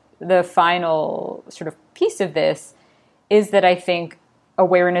then the final sort of piece of this is that I think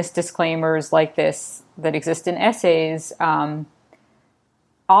awareness disclaimers like this that exist in essays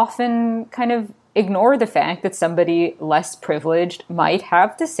often kind of ignore the fact that somebody less privileged might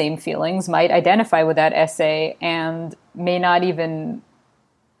have the same feelings, might identify with that essay, and may not even,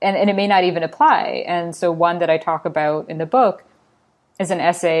 and it may not even apply. And so one that I talk about in the book is an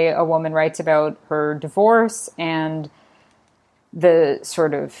essay a woman writes about her divorce and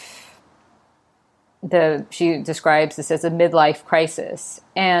she describes this as a midlife crisis.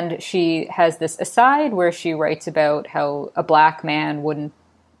 And she has this aside where she writes about how a black man wouldn't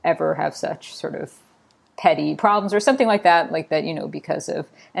ever have such sort of petty problems or something like that, because of,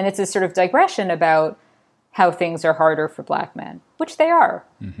 and it's a sort of digression about how things are harder for black men, which they are.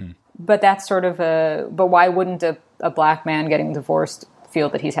 Mm-hmm. But that's sort of but why wouldn't a black man getting divorced feel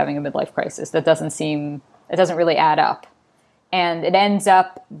that he's having a midlife crisis? It doesn't really add up. And it ends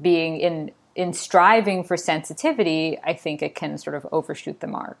up being in striving for sensitivity, I think it can sort of overshoot the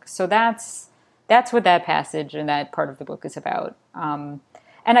mark. So that's what that passage and that part of the book is about. And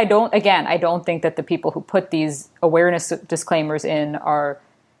I don't think that the people who put these awareness disclaimers in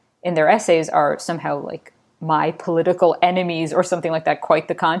their essays are somehow like my political enemies or something like that. Quite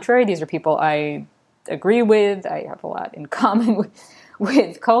the contrary. These are people I agree with. I have a lot in common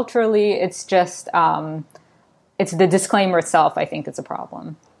with culturally. It's just, it's the disclaimer itself, I think, it's a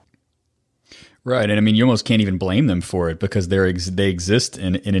problem. Right. And I mean, you almost can't even blame them for it because they exist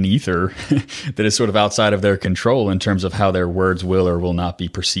in an ether that is sort of outside of their control in terms of how their words will or will not be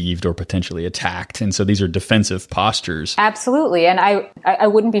perceived or potentially attacked. And so these are defensive postures. Absolutely. And I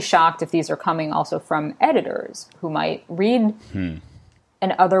wouldn't be shocked if these are coming also from editors who might read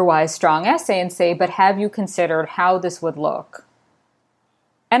an otherwise strong essay and say, but have you considered how this would look?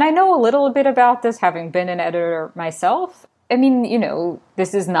 And I know a little bit about this, having been an editor myself. I mean,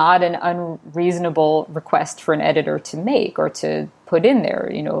 this is not an unreasonable request for an editor to make or to put in there,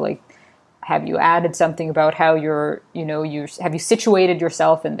 have you added something about how have you situated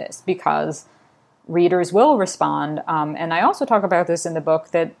yourself in this? Because readers will respond. And I also talk about this in the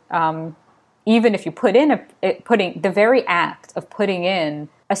book that even if you put in the very act of putting in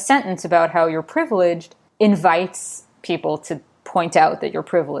a sentence about how you're privileged invites people to point out that you're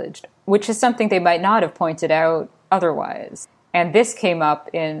privileged, which is something they might not have pointed out otherwise. And this came up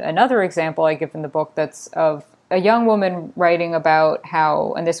in another example I give in the book that's of a young woman writing about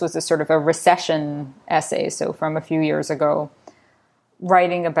how, and this was a sort of a recession essay, so from a few years ago,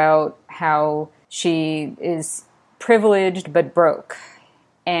 writing about how she is privileged but broke.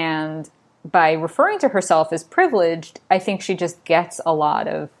 And by referring to herself as privileged, I think she just gets a lot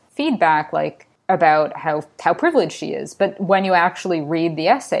of feedback about how privileged she is. But when you actually read the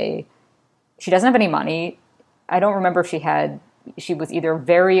essay, she doesn't have any money. I don't remember if she was either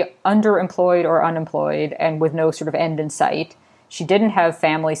very underemployed or unemployed and with no sort of end in sight. She didn't have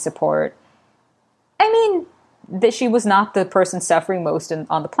family support. I mean, that she was not the person suffering most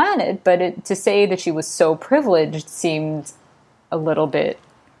on the planet, but to say that she was so privileged seemed a little bit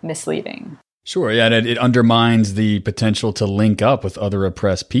misleading. Sure, yeah, and it undermines the potential to link up with other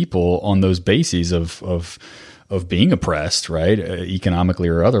oppressed people on those bases of being oppressed, right, economically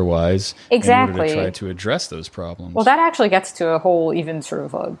or otherwise, exactly, in order to try to address those problems. Well, that actually gets to a whole, even sort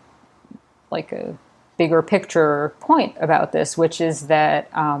of a bigger picture point about this, which is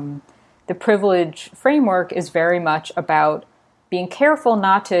that the privilege framework is very much about being careful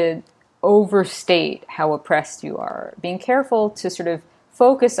not to overstate how oppressed you are, being careful to sort of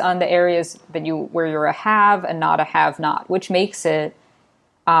focus on the areas where you're a have and not a have-not, which makes it,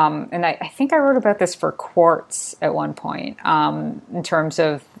 and I think I wrote about this for Quartz at one point, in terms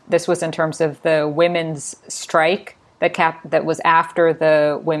of the women's strike that was after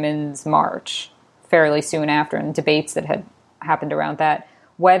the Women's March, fairly soon after, and debates that had happened around that,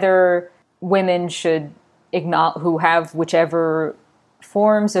 whether women who have whichever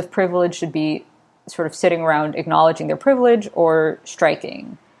forms of privilege should be sort of sitting around acknowledging their privilege or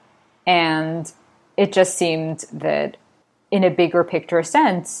striking. And it just seemed that in a bigger picture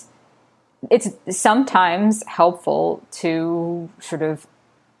sense, it's sometimes helpful to sort of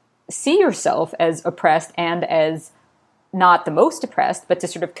see yourself as oppressed and as not the most oppressed, but to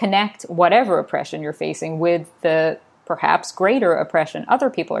sort of connect whatever oppression you're facing with the perhaps greater oppression other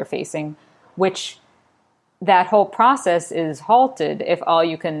people are facing, which that whole process is halted if all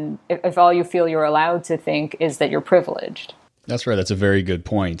you feel you're allowed to think is that you're privileged. That's right. That's a very good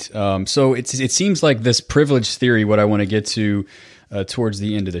point. So it seems like this privilege theory, what I want to get to towards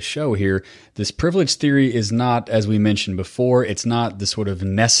the end of the show here, this privilege theory is not, as we mentioned before, it's not the sort of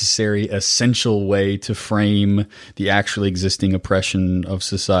necessary, essential way to frame the actually existing oppression of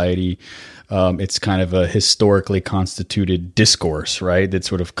society. It's kind of a historically constituted discourse, right? That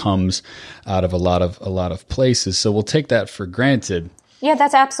sort of comes out of a lot of places. So we'll take that for granted. Yeah,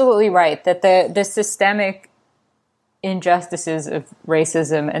 that's absolutely right. That the systemic injustices of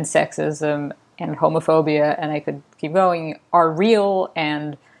racism and sexism and homophobia, and I could keep going, are real,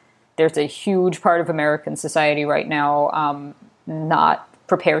 and there's a huge part of American society right now not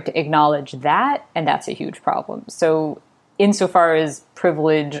prepared to acknowledge that, and that's a huge problem. So insofar as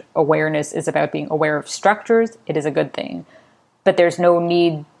privilege awareness is about being aware of structures, it is a good thing. But there's no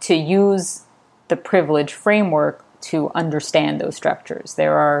need to use the privilege framework to understand those structures.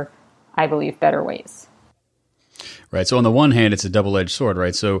 There are, I believe, better ways. Right. So on the one hand, it's a double-edged sword,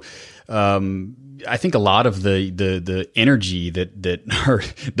 right? So I think a lot of the energy that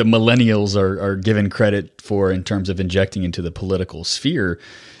the millennials are given credit for in terms of injecting into the political sphere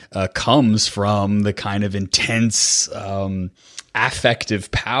comes from the kind of intense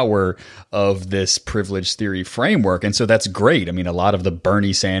affective power of this privilege theory framework. And so that's great. I mean, a lot of the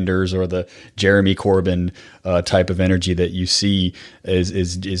Bernie Sanders or the Jeremy Corbyn type of energy that you see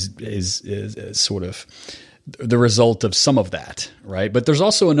is sort of the result of some of that, right? But there's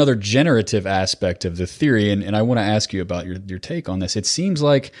also another generative aspect of the theory, and I want to ask you about your take on this. It seems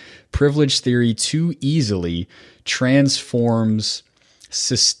like privilege theory too easily transforms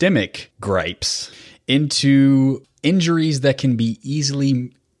systemic gripes into injuries that can be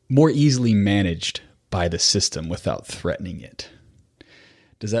more easily managed by the system without threatening it.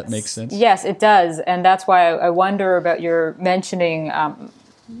 Does that make sense? Yes, it does. And that's why I wonder about your mentioning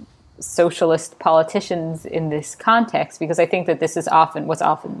socialist politicians in this context, because I think that this is what's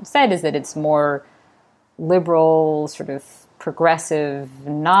often said is that it's more liberal, sort of progressive,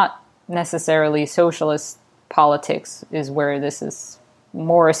 not necessarily socialist politics is where this is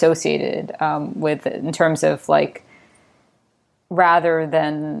more associated with, in terms of like, rather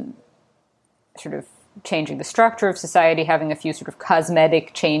than sort of changing the structure of society, having a few sort of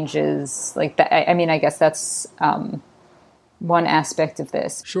cosmetic changes like that. I mean, I guess that's one aspect of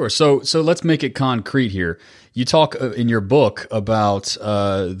this. Sure. So let's make it concrete here. You talk in your book about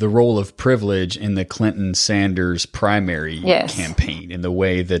the role of privilege in the Clinton-Sanders primary campaign, in the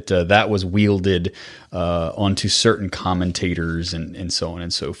way that that was wielded onto certain commentators and so on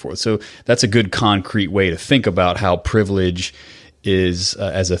and so forth. So that's a good concrete way to think about how privilege is,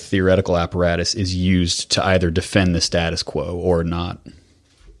 as a theoretical apparatus, is used to either defend the status quo or not.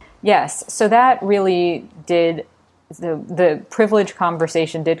 Yes. So that really did... The privilege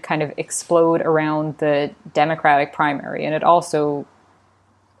conversation did kind of explode around the Democratic primary, and it also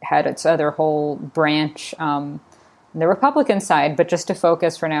had its other whole branch on the Republican side. But just to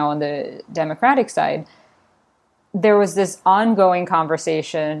focus for now on the Democratic side, there was this ongoing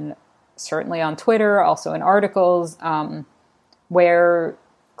conversation, certainly on Twitter, also in articles, where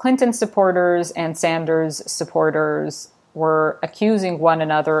Clinton supporters and Sanders supporters were accusing one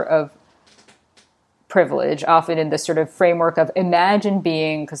another of privilege, often in the sort of framework of imagine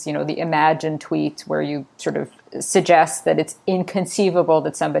being, because, the imagine tweet where you sort of suggest that it's inconceivable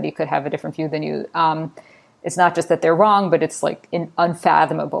that somebody could have a different view than you. It's not just that they're wrong, but it's like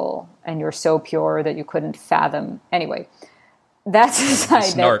unfathomable, and you're so pure that you couldn't fathom. Anyway, that's a side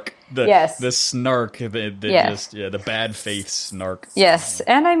snark. Yes. The snark, the bad faith snark. Yes,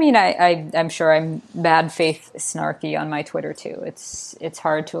 and I mean, I'm sure I'm bad faith snarky on my Twitter too. It's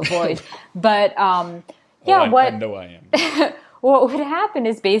hard to avoid, but I know I am. What would happen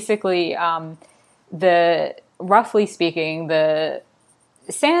is basically roughly speaking, the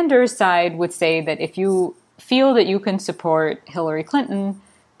Sanders side would say that if you feel that you can support Hillary Clinton,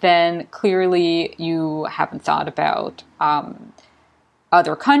 then clearly you haven't thought about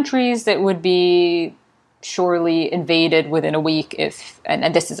other countries that would be surely invaded within a week if,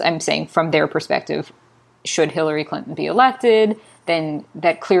 and this is, I'm saying from their perspective, should Hillary Clinton be elected, then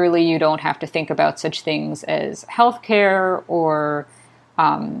that clearly you don't have to think about such things as healthcare or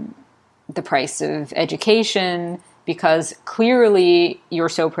the price of education, because clearly you're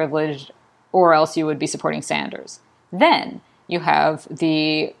so privileged, or else you would be supporting Sanders. Then you have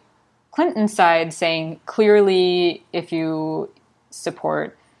the Clinton side saying, clearly, if you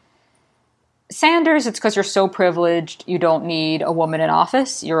support Sanders, it's because you're so privileged, you don't need a woman in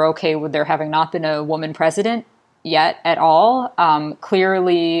office. You're okay with there having not been a woman president yet at all.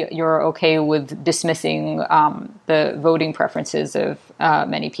 Clearly, you're okay with dismissing the voting preferences of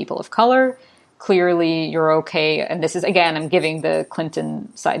many people of color. Clearly, you're okay, and this is, again, I'm giving the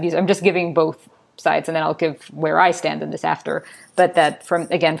Clinton side. I'm just giving both sides, and then I'll give where I stand in this after. But that, from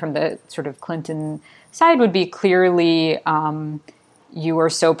the sort of Clinton side, would be clearly you are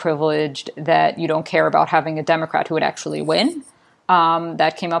so privileged that you don't care about having a Democrat who would actually win.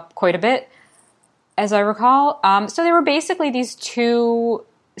 That came up quite a bit, as I recall. So there were basically these two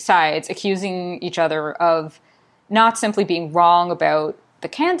sides accusing each other of not simply being wrong about the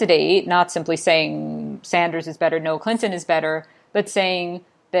candidate, not simply saying Sanders is better, no, Clinton is better, but saying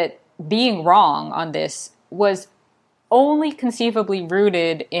that being wrong on this was only conceivably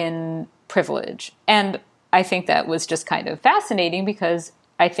rooted in privilege. And I think that was just kind of fascinating, because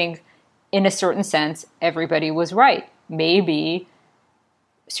I think in a certain sense, everybody was right. Maybe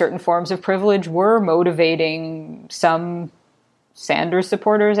certain forms of privilege were motivating some Sanders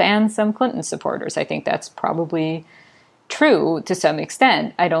supporters and some Clinton supporters. I think that's probably true to some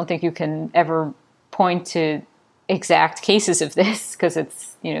extent. I don't think you can ever point to exact cases of this, because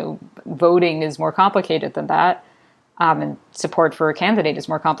it's, voting is more complicated than that. And support for a candidate is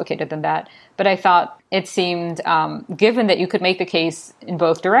more complicated than that. But I thought it seemed, given that you could make the case in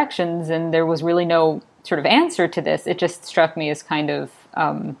both directions and there was really no sort of answer to this, it just struck me as kind of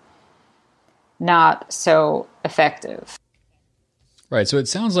not so effective. Right. So it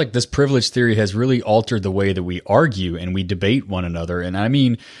sounds like this privilege theory has really altered the way that we argue and we debate one another. And I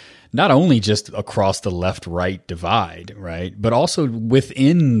mean, not only just across the left-right divide, right, but also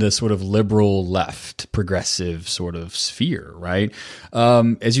within the sort of liberal left progressive sort of sphere, right?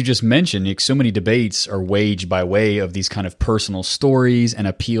 As you just mentioned, so many debates are waged by way of these kind of personal stories and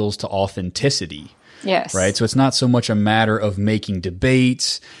appeals to authenticity. Yes. Right. So it's not so much a matter of making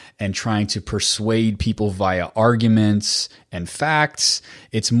debates and trying to persuade people via arguments and facts.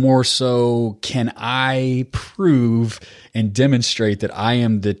 It's more so, can I prove and demonstrate that I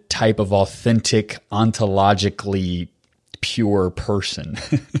am the type of authentic, ontologically pure person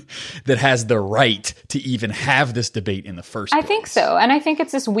that has the right to even have this debate in the first place? I think so. And I think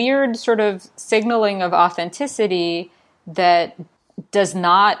it's this weird sort of signaling of authenticity that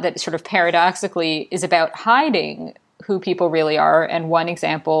sort of paradoxically is about hiding who people really are. And one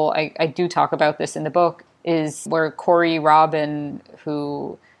example, I do talk about this in the book, is where Corey Robin,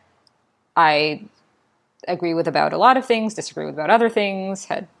 who I agree with about a lot of things, disagree with about other things,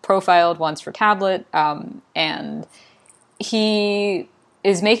 had profiled once for Tablet, and he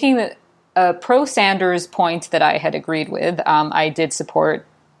is making a pro-Sanders point that I had agreed with. I did support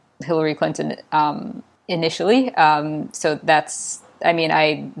Hillary Clinton initially, so that's,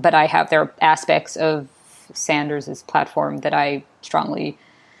 but there are aspects of Sanders' platform that I strongly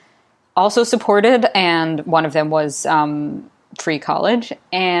also supported, and one of them was free college.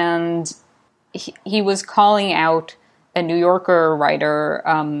 And he was calling out a New Yorker writer,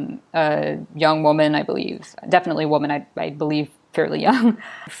 a young woman, I believe, definitely a woman, I believe fairly young,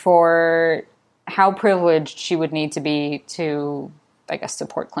 for how privileged she would need to be to, I guess,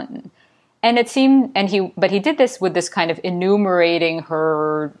 support Clinton. And it seemed, but he did this with this kind of enumerating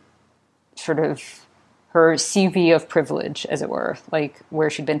her CV of privilege, as it were, like where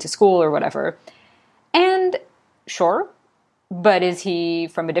she'd been to school or whatever. And sure, But is he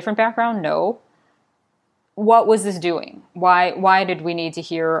from a different background? No. What was this doing? Why did we need to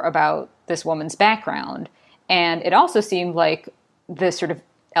hear about this woman's background? And it also seemed like the sort of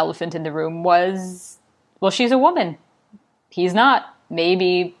elephant in the room was, well, she's a woman. He's not.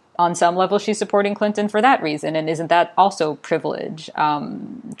 Maybe on some level she's supporting Clinton for that reason. And isn't that also privilege,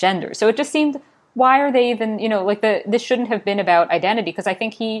 gender? So it just seemed, why are they even, this shouldn't have been about identity, because I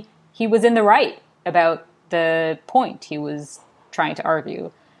think he was in the right about the point he was trying to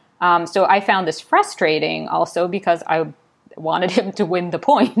argue. So I found this frustrating also because I wanted him to win the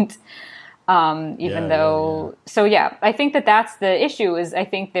point. So I think that's the issue. Is I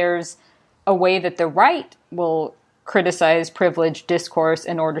think there's a way that the right will criticize privileged discourse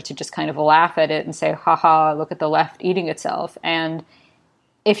in order to just kind of laugh at it and say, haha, look at the left eating itself. And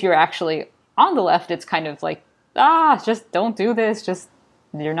if you're actually on the left, it's kind of like, just don't do this. Just,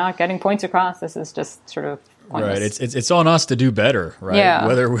 you're not getting points across. This is just sort of pointless. Right. It's on us to do better, right? Yeah.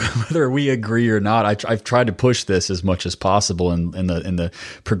 Whether we agree or not, I've tried to push this as much as possible in the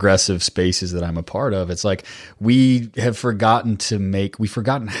progressive spaces that I'm a part of. It's like we've forgotten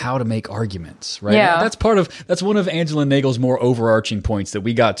how to make arguments, right? Yeah. That's one of Angela Nagel's more overarching points that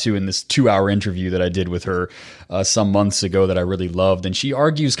we got to in this 2-hour interview that I did with her some months ago that I really loved. And she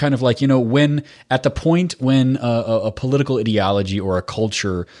argues kind of like, when at the point when a political ideology or a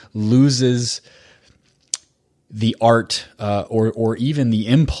culture loses the art or even the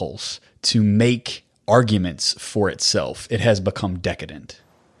impulse to make arguments for itself, it has become decadent.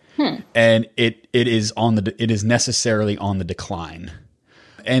 And it is necessarily on the decline.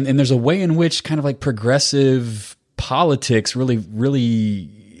 And there's a way in which kind of like progressive politics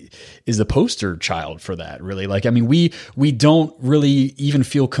really is the poster child for that, really. Like, I mean, we don't really even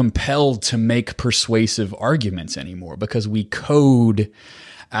feel compelled to make persuasive arguments anymore because we code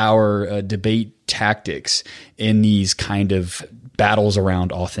our debate tactics in these kind of battles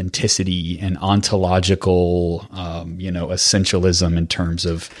around authenticity and ontological, essentialism in terms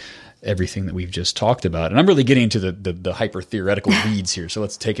of everything that we've just talked about. And I'm really getting into the hyper theoretical weeds here. So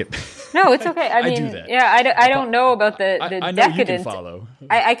let's take it. No, it's okay. I mean, do that. Yeah, I don't know about the I know decadent. you can follow.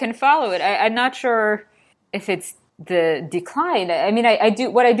 I can follow it. I'm not sure if it's the decline. I mean, I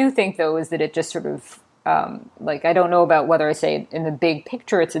do. What I do think though is that it just sort of, I don't know about whether I say in the big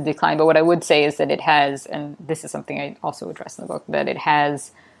picture it's a decline, but what I would say is that it has, and this is something I also address in the book, that it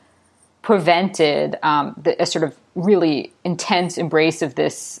has prevented a sort of really intense embrace of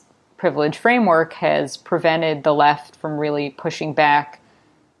this privilege framework has prevented the left from really pushing back,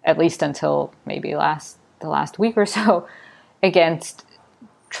 at least until maybe the last week or so, against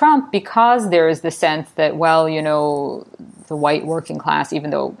Trump, because there is the sense that, well, the white working class,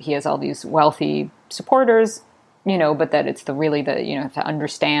 even though he has all these wealthy supporters, but that it's to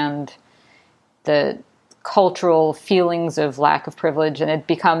understand the cultural feelings of lack of privilege, and it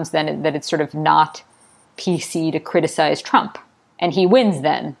becomes then that it's sort of not PC to criticize Trump, and he wins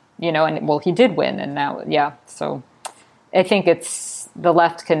then, and well, he did win, and now, so I think the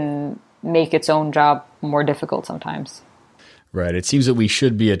left can make its own job more difficult sometimes. Right. It seems that we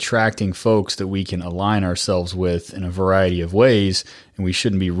should be attracting folks that we can align ourselves with in a variety of ways, and we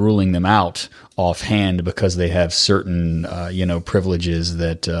shouldn't be ruling them out offhand because they have certain, privileges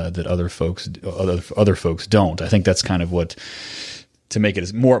that other folks don't. I think that's kind of what, to make it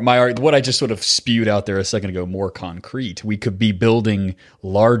as more what I just sort of spewed out there a second ago, more concrete. We could be building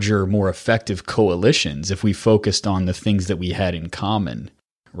larger, more effective coalitions if we focused on the things that we had in common.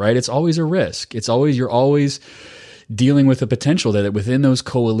 Right. It's always a risk. You're always dealing with the potential that within those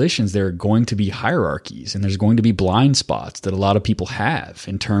coalitions, there are going to be hierarchies and there's going to be blind spots that a lot of people have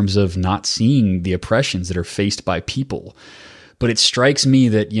in terms of not seeing the oppressions that are faced by people. But it strikes me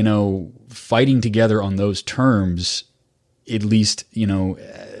that, fighting together on those terms, at least,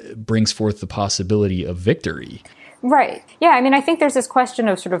 brings forth the possibility of victory. Right. Yeah. I mean, I think there's this question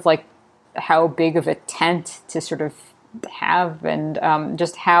of sort of like how big of a tent to sort of have and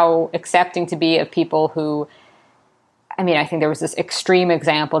just how accepting to be of people who, I think there was this extreme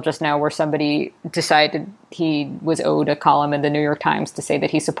example just now where somebody decided he was owed a column in the New York Times to say that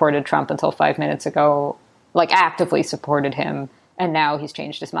he supported Trump until 5 minutes ago, like actively supported him, and now he's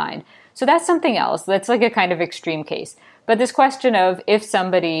changed his mind. So that's something else. That's like a kind of extreme case. But this question of if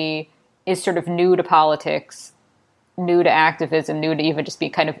somebody is sort of new to politics, new to activism, new to even just be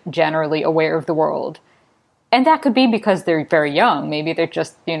kind of generally aware of the world, and that could be because they're very young. Maybe they're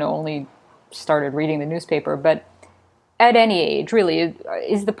just, only started reading the newspaper, but at any age, really,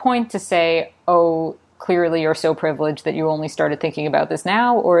 is the point to say, oh, clearly you're so privileged that you only started thinking about this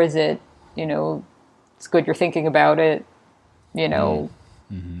now? Or is it, it's good you're thinking about it,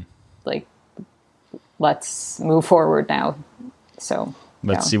 like let's move forward now. So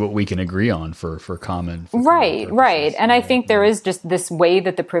let's see what we can agree on for common. Right. And I think there is just this way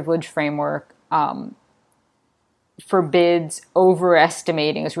that the privilege framework forbids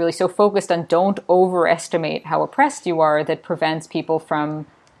overestimating, is really so focused on don't overestimate how oppressed you are, that prevents people from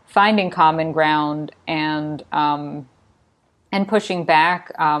finding common ground and pushing back.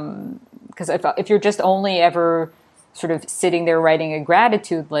 Because if you're just only ever sort of sitting there writing a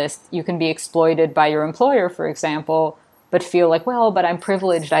gratitude list, you can be exploited by your employer, for example, but feel like, well, but I'm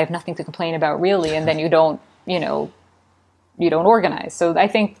privileged, I have nothing to complain about really, and then you don't organize. So I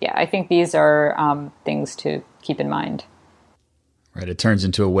think these are things to keep in mind. Right, it turns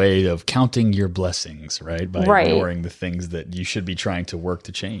into a way of counting your blessings, right? By ignoring the things that you should be trying to work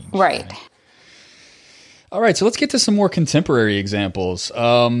to change. Right. All right, so let's get to some more contemporary examples.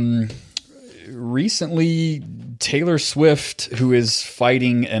 Recently, Taylor Swift, who is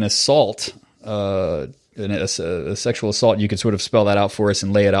fighting an assault, a sexual assault, you could sort of spell that out for us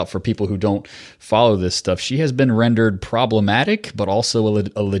and lay it out for people who don't follow this stuff. She has been rendered problematic, but also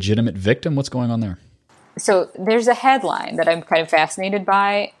a legitimate victim. What's going on there? So there's a headline that I'm kind of fascinated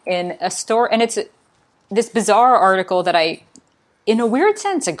by in a story, and it's this bizarre article that I, in a weird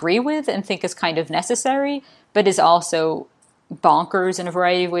sense, agree with and think is kind of necessary, but is also bonkers in a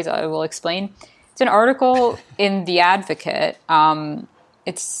variety of ways I will explain. It's an article in The Advocate.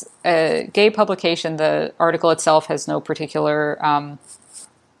 It's a gay publication. The article itself has no particular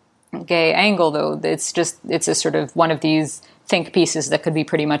gay angle, though. It's a sort of one of these think pieces that could be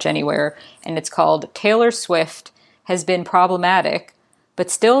pretty much anywhere. And it's called "Taylor Swift Has Been Problematic, but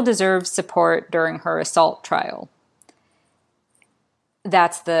Still Deserves Support During Her Assault Trial."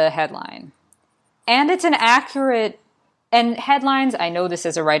 That's the headline. And it's an accurate... And headlines, I know this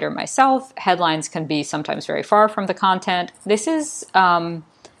as a writer myself, headlines can be sometimes very far from the content. This is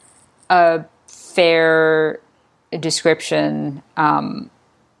a fair description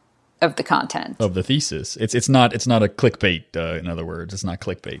of the content. Of the thesis. It's not a clickbait, in other words. It's not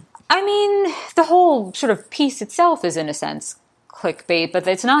clickbait. I mean, the whole sort of piece itself is, in a sense, clickbait, but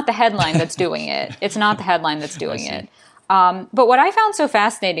it's not the headline that's doing it. It's not the headline that's doing it. But what I found so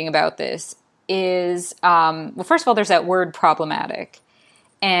fascinating about this is, well, first of all, there's that word problematic.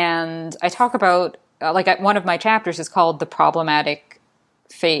 And I talk about, one of my chapters is called The Problematic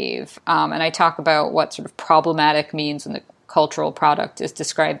Fave. And I talk about what sort of problematic means when the cultural product is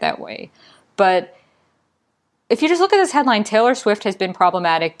described that way. But if you just look at this headline, Taylor Swift has been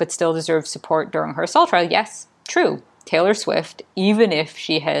problematic but still deserves support during her assault trial. Yes, true. Taylor Swift, even if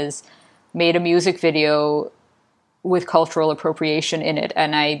she has made a music video with cultural appropriation in it,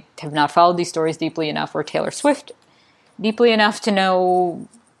 and I have not followed these stories deeply enough, or Taylor Swift deeply enough to know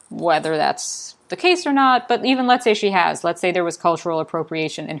whether that's the case or not, but even let's say she has. Let's say there was cultural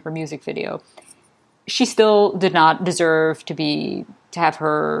appropriation in her music video. She still did not deserve to have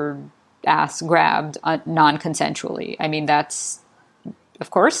her ass grabbed non-consensually. I mean, that's,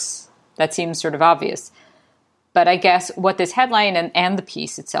 of course, that seems sort of obvious. But I guess what this headline and the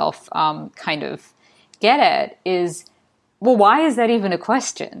piece itself kind of get at is, well, why is that even a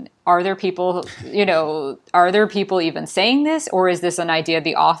question? Are there people even saying this? Or is this an idea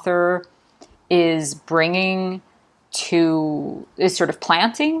the author is sort of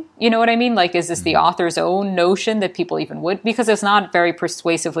planting? You know what I mean? Like, is this the author's own notion that people even would? Because it's not very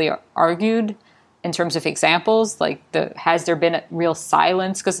persuasively argued in terms of examples. Like, has there been a real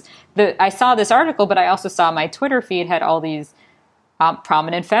silence? Because I saw this article, but I also saw my Twitter feed had all these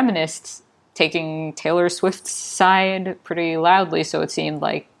prominent feminists taking Taylor Swift's side pretty loudly. So it seemed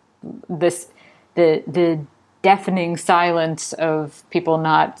like the deafening silence of people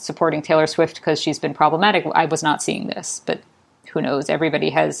not supporting Taylor Swift because she's been problematic. I was not seeing this, but who knows? Everybody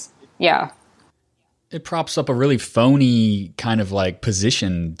has, yeah. It props up a really phony kind of like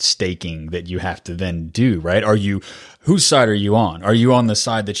position staking that you have to then do, right? Whose side are you on? Are you on the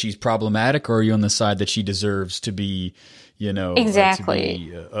side that she's problematic, or are you on the side that she deserves to be,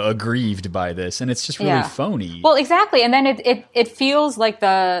 exactly, to be aggrieved by this? And it's just really phony. Well, exactly. And then it feels like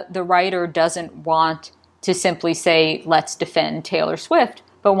the writer doesn't want to simply say, let's defend Taylor Swift,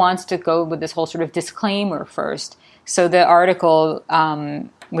 but wants to go with this whole sort of disclaimer first. So the article,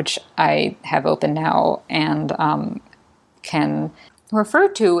 which I have open now and can refer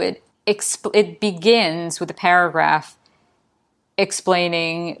to, it begins with a paragraph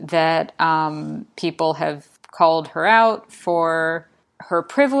explaining that people have called her out for her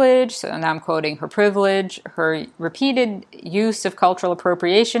privilege, so now I'm quoting, her privilege, her repeated use of cultural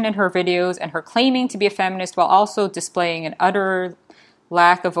appropriation in her videos, and her claiming to be a feminist while also displaying an utter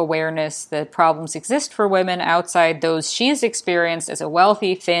lack of awareness that problems exist for women outside those she has experienced as a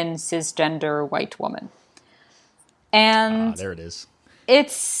wealthy, thin, cisgender white woman. And there it is.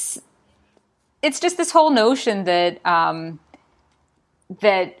 It's just this whole notion that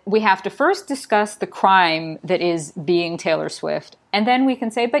that we have to first discuss the crime that is being Taylor Swift, and then we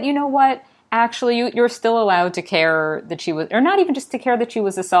can say, but you know what? Actually, you're still allowed to care that she was, or not even just to care that she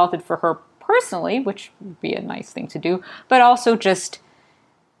was assaulted for her personally, which would be a nice thing to do, but also just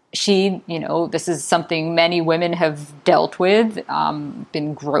this is something many women have dealt with,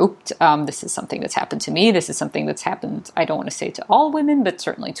 been groped. This is something that's happened to me. This is something that's happened, I don't want to say to all women, but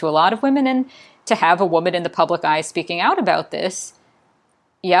certainly to a lot of women. And to have a woman in the public eye speaking out about this,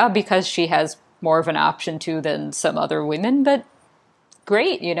 yeah, because she has more of an option to than some other women, but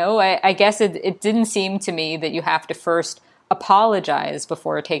great. I guess it didn't seem to me that you have to first apologize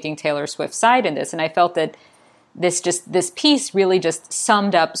before taking Taylor Swift's side in this. And I felt that this piece really just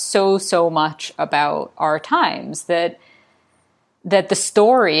summed up so much about our times, that the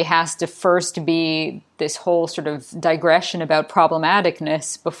story has to first be this whole sort of digression about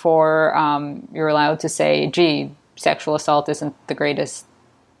problematicness before you're allowed to say, gee, sexual assault isn't the greatest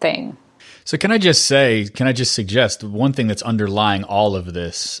thing. So can I just suggest one thing that's underlying all of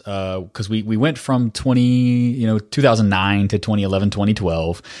this, because we went from 2009 to 2011,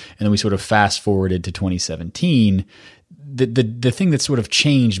 2012, and then we sort of fast forwarded to 2017. The thing that sort of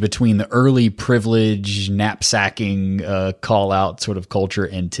changed between the early privilege, knapsacking, call out sort of culture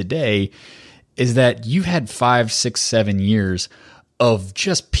and today is that you've had 5, 6, 7 years of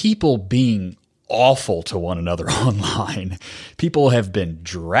just people being awful to one another online. People have been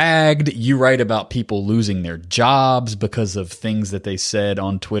dragged. You write about people losing their jobs because of things that they said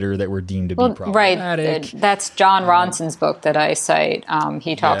on Twitter that were deemed to be problematic. Right. That's John Ronson's book that I cite.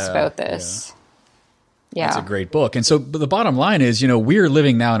 He talks about this. Yeah. It's a great book. And so the bottom line is, we're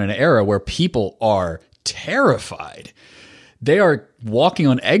living now in an era where people are terrified. They are walking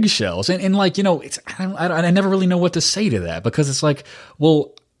on eggshells. And I never really know what to say to that, because it's like,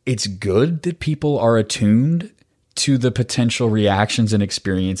 well, it's good that people are attuned to the potential reactions and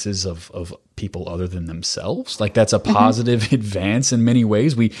experiences of people other than themselves. Like, that's a positive advance in many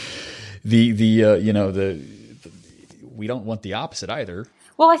ways. We don't want the opposite either.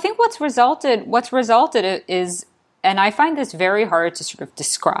 Well, I think what's resulted is, and I find this very hard to sort of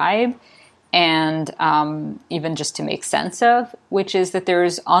describe and even just to make sense of, which is that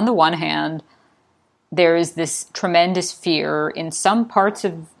there's, on the one hand, there is this tremendous fear in some parts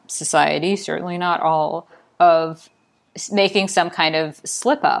of society, certainly not all, of making some kind of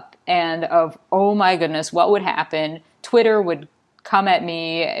slip up and of, oh my goodness, what would happen? Twitter would come at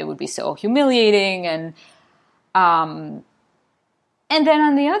me. It would be so humiliating. And then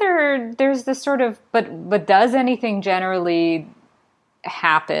on the other, there's this sort of, but does anything generally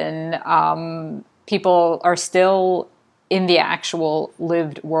happen? People are still in the actual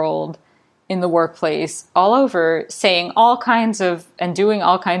lived world, in the workplace, all over, saying all kinds of and doing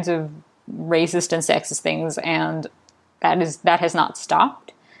all kinds of racist and sexist things, and that has not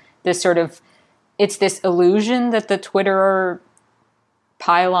stopped. It's this illusion that the Twitter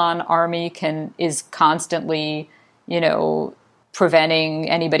pylon army is constantly, preventing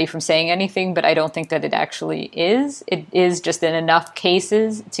anybody from saying anything, but I don't think that it actually is. It is just in enough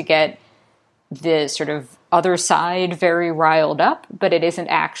cases to get the sort of other side very riled up, but it isn't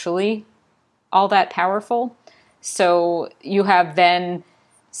actually all that powerful. So you have then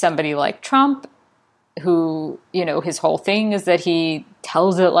somebody like Trump who, his whole thing is that he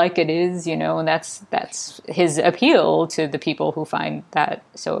tells it like it is, and that's his appeal to the people who find that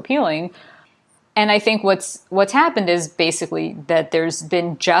so appealing. And I think what's happened is basically that there's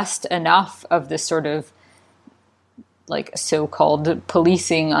been just enough of this sort of like so-called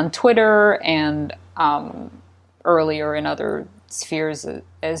policing on Twitter and earlier in other spheres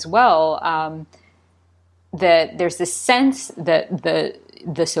as well, that there's this sense that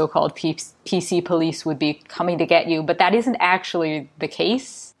the so-called PC police would be coming to get you, but that isn't actually the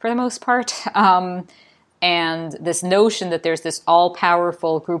case for the most part. And this notion that there's this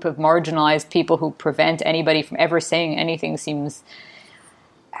all-powerful group of marginalized people who prevent anybody from ever saying anything seems,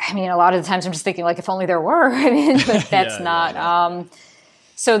 a lot of the times I'm just thinking, like, if only there were. But that's not. Yeah.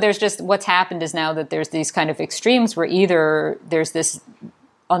 So there's just, what's happened is now that there's these kind of extremes where either there's this,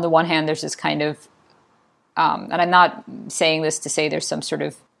 on the one hand, there's this kind of, and I'm not saying this to say there's some sort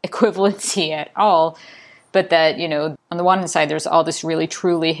of equivalency at all, but that, on the one side, there's all this really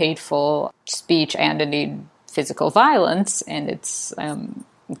truly hateful speech and indeed physical violence, and it's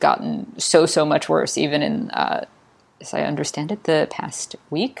gotten so much worse, even in, as I understand it, the past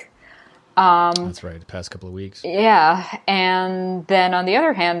week. That's right. The past couple of weeks. Yeah. And then on the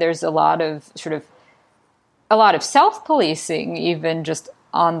other hand, there's a lot of self-policing, even just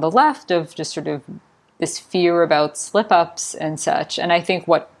on the left, of just sort of this fear about slip-ups and such. And I think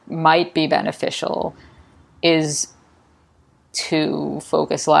what might be beneficial is to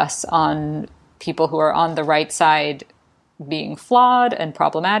focus less on people who are on the right side being flawed and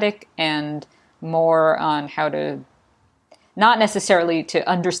problematic, and more on how to, not necessarily to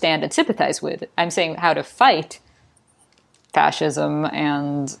understand and sympathize with, I'm saying how to fight fascism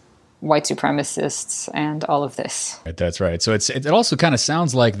and white supremacists and all of this. Right, that's right. So it also kind of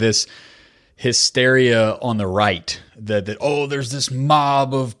sounds like this hysteria on the right that there's this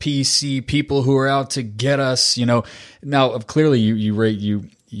mob of PC people who are out to get us, Now, clearly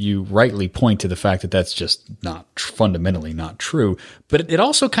you rightly point to the fact that that's just not fundamentally not true, but it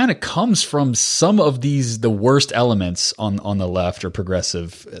also kind of comes from some of the worst elements on the left or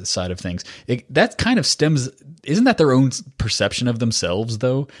progressive side of things. That kind of stems, isn't that their own perception of themselves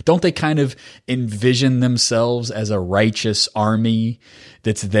though? Don't they kind of envision themselves as a righteous army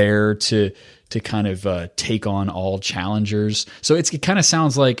that's there to kind of take on all challengers? So it kind of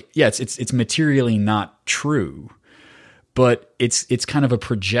sounds like, it's materially not true, but it's kind of a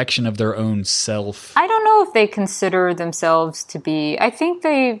projection of their own self. I don't know if they consider themselves to be. I think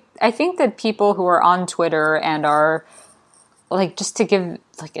that people who are on Twitter and are, like, just to give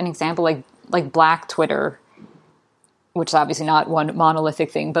like an example, like Black Twitter, which is obviously not one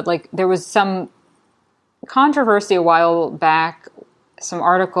monolithic thing, but like there was some controversy a while back, some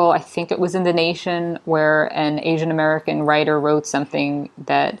article, I think it was in The Nation, where an Asian American writer wrote something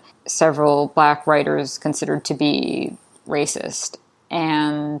that several Black writers considered to be racist.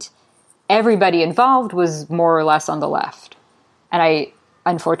 And everybody involved was more or less on the left. And I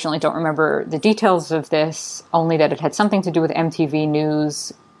unfortunately don't remember the details of this, only that it had something to do with MTV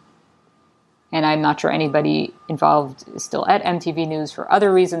News. And I'm not sure anybody involved is still at MTV News for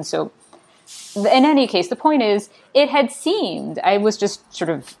other reasons. So in any case, the point is, it had seemed, I was just sort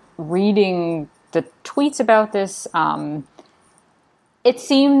of reading the tweets about this, it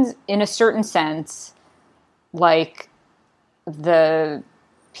seemed in a certain sense like the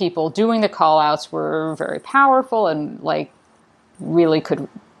people doing the call-outs were very powerful and like really could,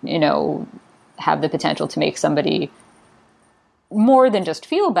 have the potential to make somebody more than just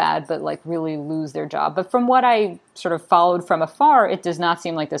feel bad, but like really lose their job. But from what I sort of followed from afar, it does not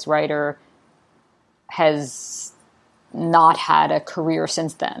seem like this writer has not had a career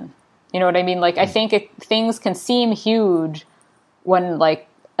since then. You know what I mean? Like, I think things can seem huge when like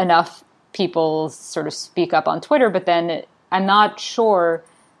enough people sort of speak up on Twitter, but then I'm not sure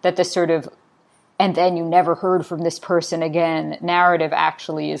that the sort of, and then you never heard from this person again narrative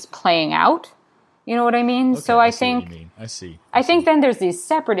actually is playing out. You know what I mean? Okay, so I see. I think then there's these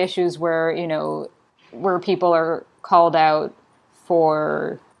separate issues where, where people are called out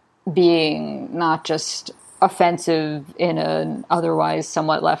for being not just offensive in an otherwise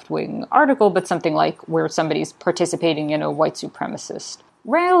somewhat left-wing article, but something like where somebody's participating in a white supremacist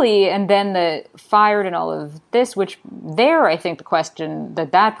rally, and then the fired and all of this, which there I think the question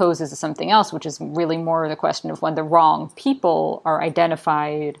that poses is something else, which is really more the question of when the wrong people are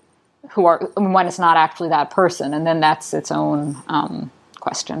identified, when it's not actually that person, and then that's its own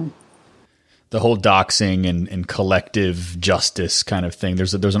question. The whole doxing and collective justice kind of thing.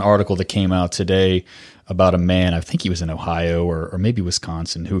 There's an article that came out today about a man, I think he was in Ohio or maybe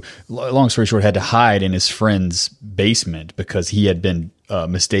Wisconsin, who, long story short, had to hide in his friend's basement because he had been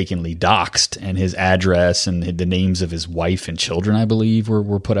mistakenly doxed, and his address and the names of his wife and children, I believe,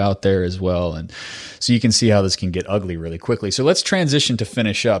 were put out there as well. And so you can see how this can get ugly really quickly. So let's transition to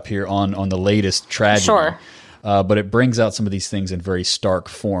finish up here on the latest tragedy. Sure. But it brings out some of these things in very stark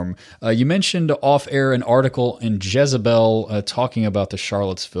form. You mentioned off-air an article in Jezebel talking about the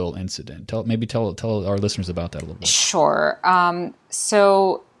Charlottesville incident. Tell our listeners about that a little bit. Sure.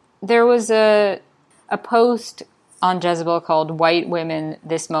 So there was a post on Jezebel called "White Women,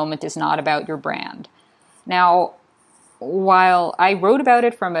 This Moment is Not About Your Brand." Now, while I wrote about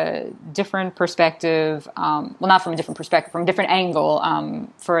it from a different perspective, not from a different perspective, from a different angle,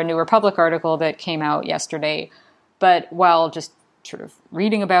 for a New Republic article that came out yesterday, but while just sort of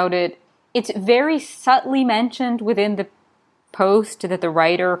reading about it, it's very subtly mentioned within the post that the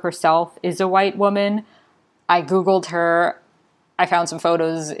writer herself is a white woman. I Googled her. I found some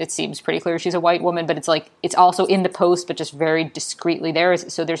photos. It seems pretty clear she's a white woman, but it's also in the post, but just very discreetly there.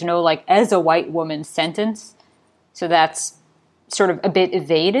 So there's no like "as a white woman" sentence. So that's sort of a bit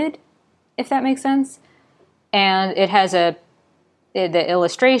evaded, if that makes sense. And it has the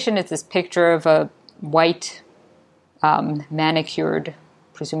illustration, it's this picture of a white manicured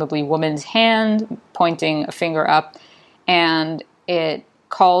presumably woman's hand pointing a finger up, and it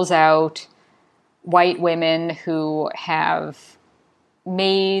calls out white women who have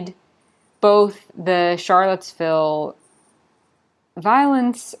made both the Charlottesville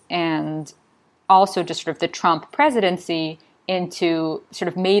violence and also just sort of the Trump presidency into sort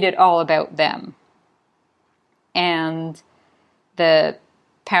of made it all about them. And the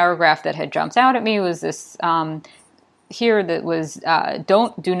paragraph that had jumped out at me was this here that was,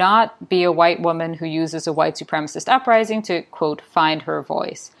 do not be a white woman who uses a white supremacist uprising to, quote, find her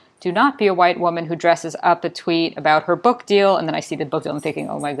voice. Do not be a white woman who dresses up a tweet about her book deal. And then I see the book deal and I'm thinking,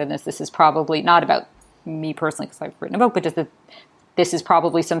 oh my goodness, this is probably not about me personally because I've written a book, but just that this is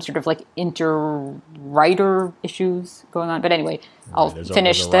probably some sort of like inter-writer issues going on. But anyway, I'll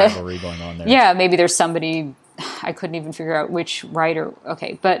finish the rivalry going on there. Yeah, maybe there's somebody, I couldn't even figure out which writer.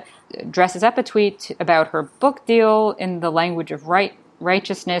 Okay, but dresses up a tweet about her book deal in the language of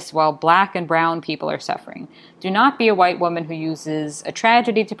righteousness while black and brown people are suffering. Do not be a white woman who uses a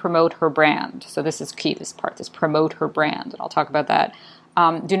tragedy to promote her brand. So this is key, this part, this promote her brand. And I'll talk about that.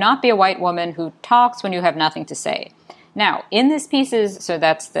 Do not be a white woman who talks when you have nothing to say. Now, in this piece's, so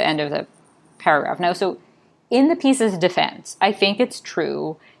that's the end of the paragraph. Now, so in the piece's defense, I think it's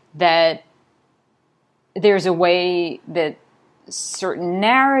true that there's a way that certain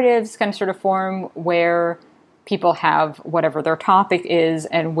narratives can sort of form where people have whatever their topic is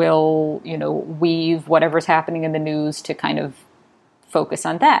and will, weave whatever's happening in the news to kind of focus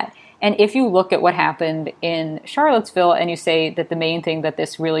on that. And if you look at what happened in Charlottesville and you say that the main thing that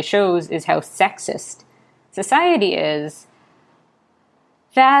this really shows is how sexist society is,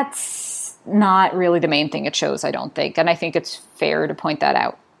 that's not really the main thing it shows, I don't think. And I think it's fair to point that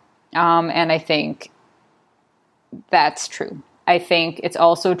out. And I think that's true. I think it's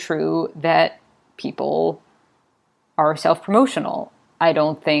also true that people are self-promotional. I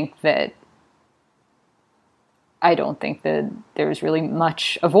don't think that there's really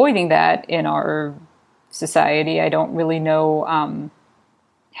much avoiding that in our society. I don't really know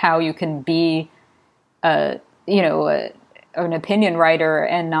how you can be an opinion writer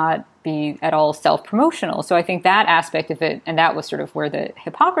and not be at all self-promotional. So I think that aspect of it, and that was sort of where the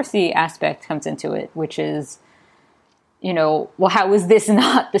hypocrisy aspect comes into it, which is, well, how is this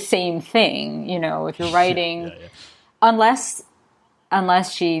not the same thing? If you're writing, unless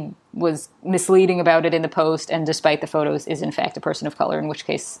she was misleading about it in the post and despite the photos is in fact a person of color, in which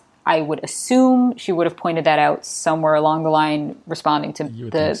case I would assume she would have pointed that out somewhere along the line, responding to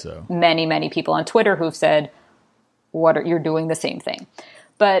the many, many people on Twitter who've said, you're doing the same thing.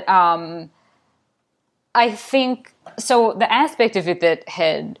 But I think, so the aspect of it that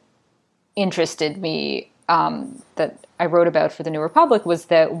had interested me, that I wrote about for the New Republic, was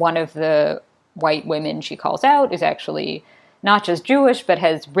that one of the white women she calls out is actually not just Jewish, but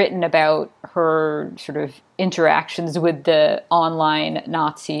has written about her sort of interactions with the online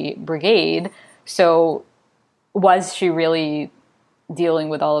Nazi brigade. So was she really dealing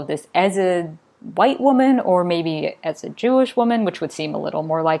with all of this as a white woman or maybe as a Jewish woman, which would seem a little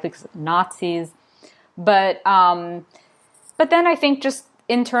more likely because of Nazis. But then I think just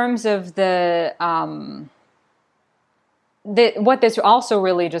in terms of what this also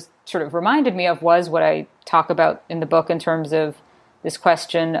really just sort of reminded me of was what I talk about in the book in terms of this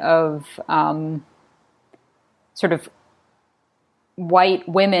question of sort of white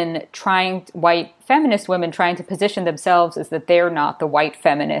feminist women trying to position themselves as that they're not the white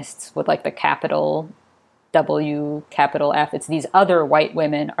feminists with like the capital W, capital F. It's these other white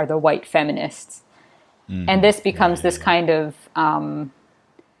women are the white feminists. And this becomes this kind of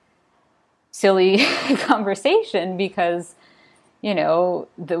silly conversation because,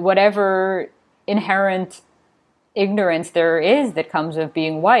 whatever inherent ignorance there is that comes of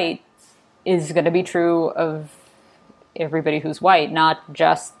being white is going to be true of everybody who's white, not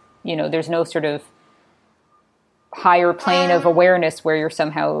just, there's no sort of higher plane of awareness where you're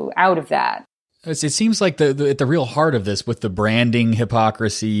somehow out of that. It seems like at the real heart of this, with the branding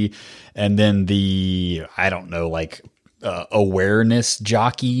hypocrisy and then the, awareness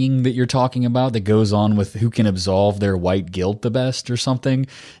jockeying that you're talking about that goes on with who can absolve their white guilt the best or something,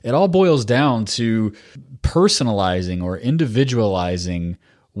 it all boils down to personalizing or individualizing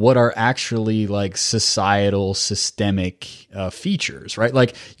what are actually like societal systemic features, right?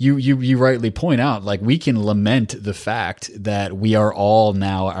 Like you rightly point out, like we can lament the fact that we are all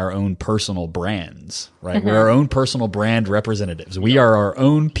now our own personal brands, right? Mm-hmm. We're our own personal brand representatives. We are our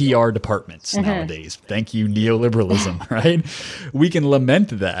own PR departments nowadays. Thank you, neoliberalism, right? We can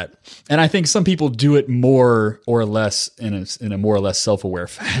lament that. And I think some people do it more or less in a more or less self-aware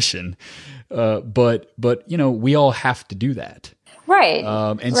fashion. But we all have to do that. Right.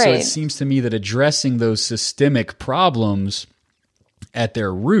 And so it seems to me that addressing those systemic problems at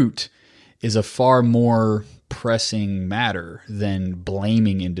their root is a far more pressing matter than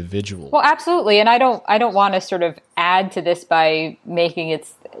blaming individuals. Well, absolutely. And I don't want to sort of add to this by making it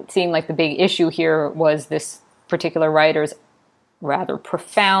seem like the big issue here was this particular writer's rather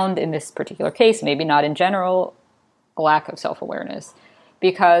profound, in this particular case, maybe not in general, a lack of self-awareness.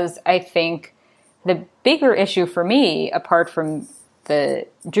 Because I think the bigger issue for me, apart from the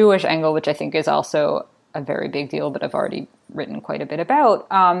Jewish angle, which I think is also a very big deal, but I've already written quite a bit about,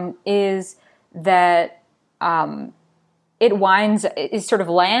 is that it sort of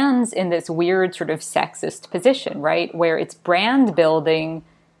lands in this weird sort of sexist position, right? Where it's brand building.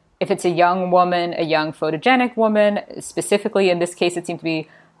 If it's a young woman, a young photogenic woman, specifically in this case, it seemed to be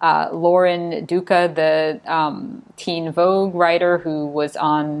Lauren Duca, the teen Vogue writer who was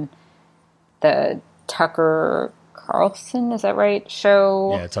on the Tucker Carlson, is that right?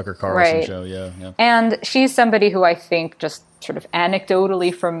 Show. Yeah, Tucker Carlson show. Yeah. And she's somebody who I think just sort of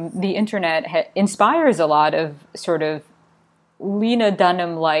anecdotally from the internet inspires a lot of sort of Lena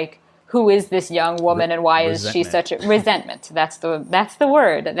Dunham-like, who is this young woman and why is she such a resentment? That's the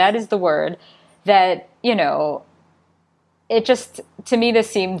word. That is the word that, you know, it just, to me, this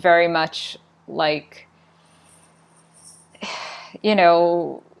seemed very much like, you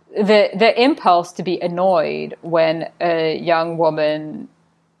know, the impulse to be annoyed when a young woman,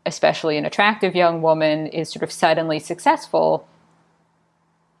 especially an attractive young woman, is sort of suddenly successful.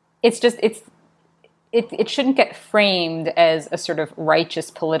 It shouldn't get framed as a sort of righteous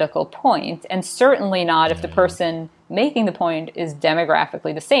political point, and certainly not if the person making the point is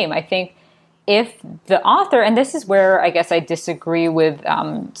demographically the same. I think if the author, and this is where I guess I disagree with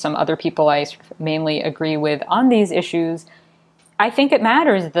some other people I sort of mainly agree with on these issues, I think it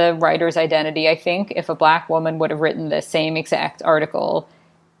matters the writer's identity. I think if a black woman would have written the same exact article,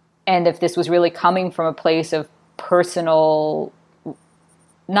 and if this was really coming from a place of personal,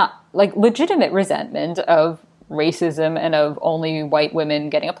 not like legitimate resentment of racism and of only white women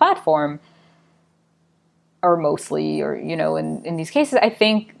getting a platform, or mostly, or, you know, in these cases, I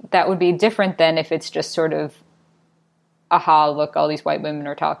think that would be different than if it's just sort of, aha, look, all these white women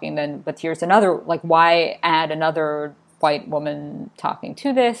are talking, then, but here's another, like, why add another white woman talking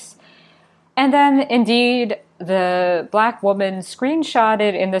to this? And then, indeed, the black woman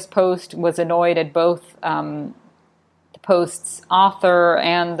screenshotted in this post was annoyed at both the post's author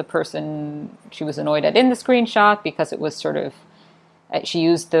and the person she was annoyed at in the screenshot, because it was sort of, she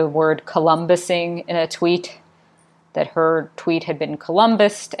used the word Columbusing in a tweet, that her tweet had been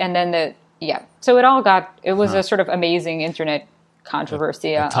Columbused, and then so it was a sort of amazing internet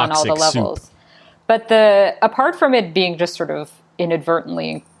controversy on all the levels. Soup. But apart from it being just sort of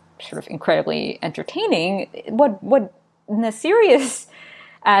inadvertently sort of incredibly entertaining, what the serious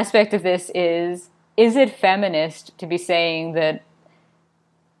aspect of this is it feminist to be saying that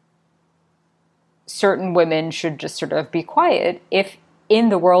certain women should just sort of be quiet if in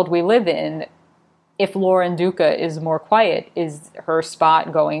the world we live in, if Lauren Duca is more quiet, is her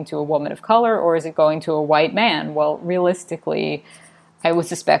spot going to a woman of color or is it going to a white man? Well, realistically, I would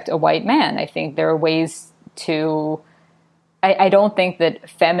suspect a white man. I think there are ways to... I don't think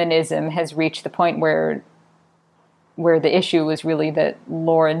that feminism has reached the point where the issue is really that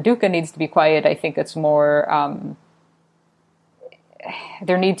Lauren Duca needs to be quiet. I think it's more...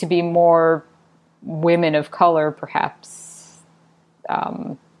 there need to be more women of color, perhaps,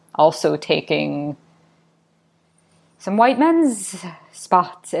 also taking some white men's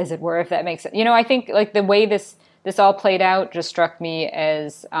spots, as it were, if that makes sense. You know, I think like the way this all played out just struck me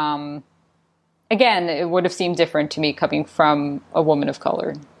as, again, it would have seemed different to me coming from a woman of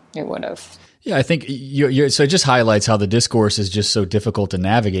color. It would have. Yeah, I think so it just highlights how the discourse is just so difficult to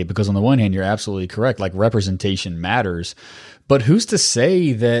navigate, because on the one hand, you're absolutely correct. Like, representation matters. But who's to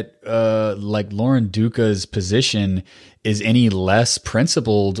say that like Lauren Duca's position is any less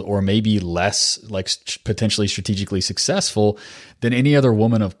principled or maybe less like potentially strategically successful than any other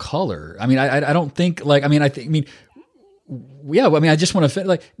woman of color? I mean, I don't think like, I just want to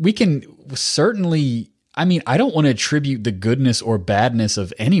like, we can certainly, I don't want to attribute the goodness or badness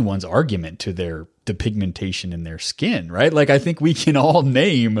of anyone's argument to the pigmentation in their skin, right? Like, I think we can all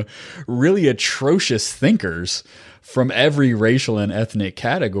name really atrocious thinkers from every racial and ethnic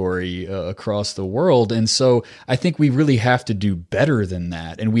category across the world. And so I think we really have to do better than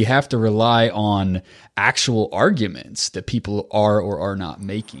that. And we have to rely on actual arguments that people are or are not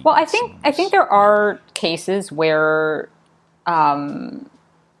making. Well, I think there are cases where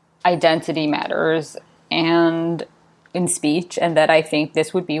identity matters and in speech, and that I think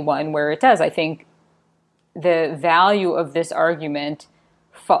this would be one where it does. I think the value of this argument,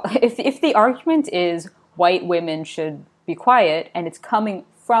 if the argument is white women should be quiet and it's coming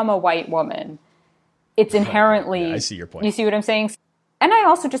from a white woman, it's inherently... Yeah, I see your point. You see what I'm saying? And I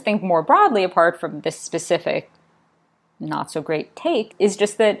also just think more broadly, apart from this specific not so great take, is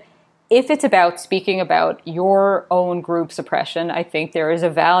just that if it's about speaking about your own group's oppression, I think there is a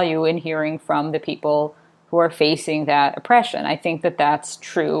value in hearing from the people who are facing that oppression. I think that that's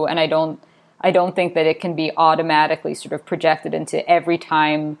true, and I don't think that it can be automatically sort of projected into every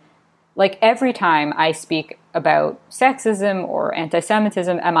time I speak about sexism or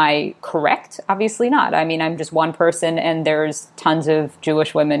anti-Semitism, am I correct? Obviously not. I mean, I'm just one person, and there's tons of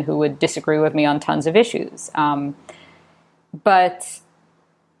Jewish women who would disagree with me on tons of issues. But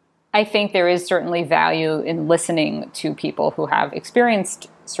I think there is certainly value in listening to people who have experienced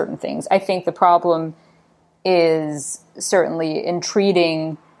certain things. I think the problem is certainly in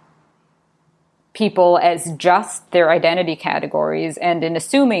treating people as just their identity categories and in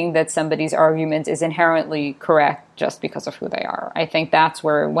assuming that somebody's argument is inherently correct just because of who they are. I think that's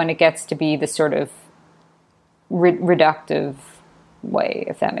where, when it gets to be this sort of reductive way,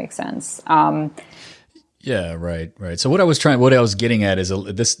 if that makes sense. Yeah, right. So what I was getting at is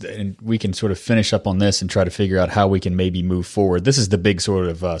this, and we can sort of finish up on this and try to figure out how we can maybe move forward. This is the big sort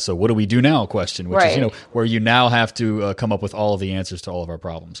of, so what do we do now question, which is, where you now have to come up with all of the answers to all of our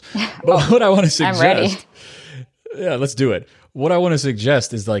problems. But what I want to suggest, I'm ready. Yeah, let's do it. What I want to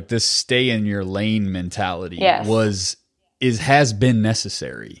suggest is like this stay in your lane mentality has been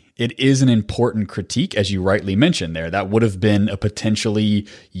necessary. It is an important critique, as you rightly mentioned there. That would have been a potentially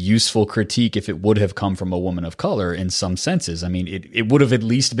useful critique if it would have come from a woman of color in some senses. I mean, it would have at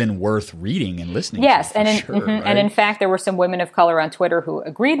least been worth reading and listening to. Right? And in fact, there were some women of color on Twitter who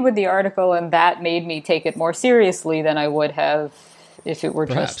agreed with the article, and that made me take it more seriously than I would have if it were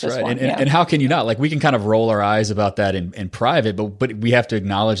just this one. And how can you not? Like, we can kind of roll our eyes about that in private, but we have to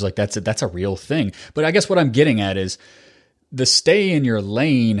acknowledge like that's a real thing. But I guess what I'm getting at is, the stay in your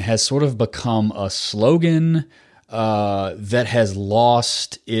lane has sort of become a slogan that has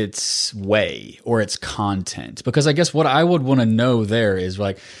lost its way or its content. Because I guess what I would want to know there is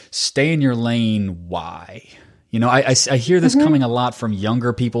like, stay in your lane, why? You know, I hear this coming a lot from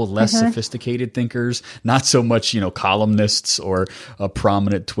younger people, less sophisticated thinkers, not so much, columnists or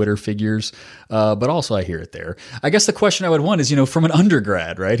prominent Twitter figures, but also I hear it there. I guess the question I would want is, from an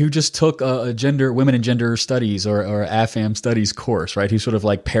undergrad, right, who just took a women and gender studies or AFAM studies course, right, who sort of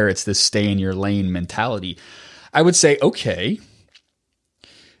like parrots this stay in your lane mentality. I would say, okay,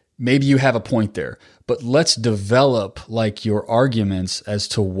 maybe you have a point there, but let's develop like your arguments as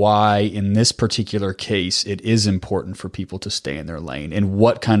to why in this particular case it is important for people to stay in their lane and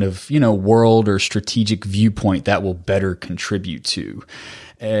what kind of, world or strategic viewpoint that will better contribute to,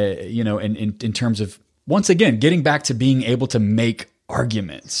 in terms of, once again, getting back to being able to make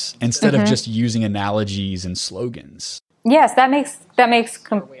arguments instead of just using analogies and slogans. Yes, that makes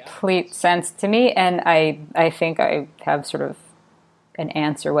complete sense to me. And I think I have sort of an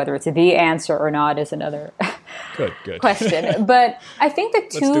answer. Whether it's the answer or not is another good question. But I think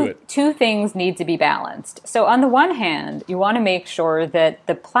that two things need to be balanced. So on the one hand, you want to make sure that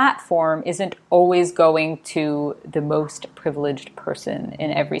the platform isn't always going to the most privileged person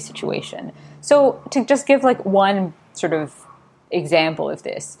in every situation. So to just give like one sort of example of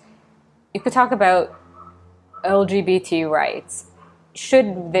this, you could talk about LGBT rights.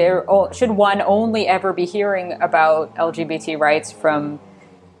 Should one only ever be hearing about LGBT rights from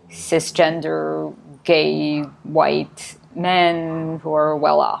cisgender, gay, white men who are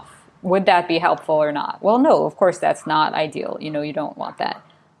well off? Would that be helpful or not? Well, no, of course that's not ideal. You don't want that.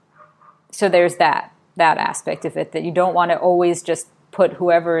 So there's that aspect of it, that you don't want to always just put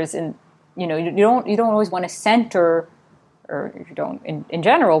whoever's in, you don't always want to center, or you don't in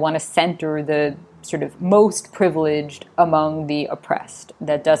general want to center the sort of most privileged among the oppressed.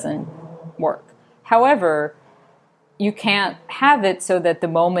 That doesn't work. However, you can't have it so that the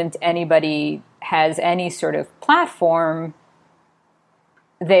moment anybody has any sort of platform,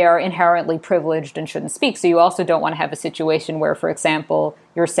 they are inherently privileged and shouldn't speak. So you also don't want to have a situation where, for example,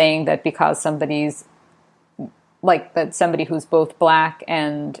 you're saying that because somebody who's both black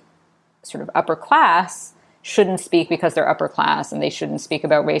and sort of upper class shouldn't speak because they're upper class, and they shouldn't speak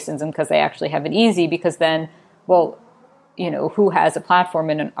about racism because they actually have it easy, because then, who has a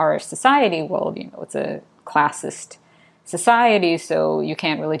platform in our society? Well, it's a classist society, so you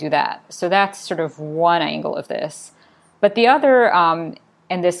can't really do that. So that's sort of one angle of this. But the other,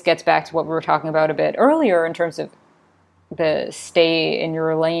 and this gets back to what we were talking about a bit earlier in terms of the stay in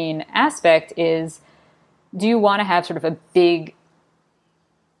your lane aspect, is, do you want to have sort of a big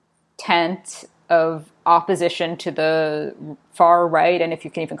tent of opposition to the far right, and if you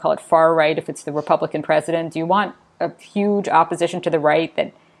can even call it far right if it's the Republican president? Do you want a huge opposition to the right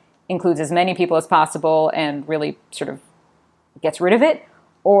that includes as many people as possible and really sort of gets rid of it?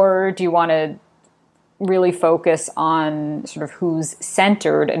 Or do you want to really focus on sort of who's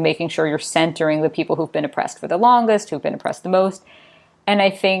centered and making sure you're centering the people who've been oppressed for the longest, who've been oppressed the most? And I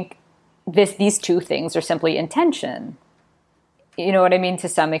think these two things are simply in tension. You know what I mean? To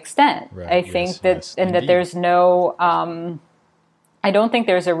some extent. Right, I think that there's no, I don't think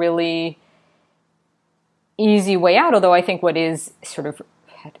there's a really easy way out, although I think what is sort of,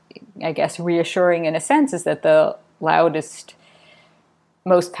 I guess, reassuring in a sense is that the loudest,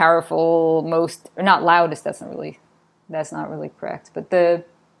 most powerful, not loudest, that's not really correct, but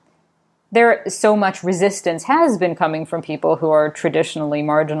so much resistance has been coming from people who are traditionally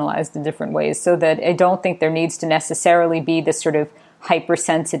marginalized in different ways, so that I don't think there needs to necessarily be this sort of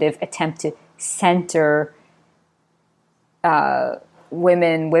hypersensitive attempt to center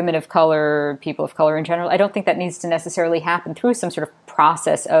women of color, people of color in general. I don't think that needs to necessarily happen through some sort of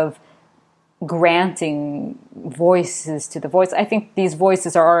process of granting voices to the voice. I think these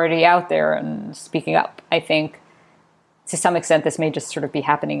voices are already out there and speaking up. I think to some extent this may just sort of be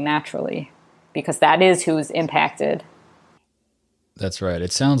happening naturally because that is who's impacted. That's right.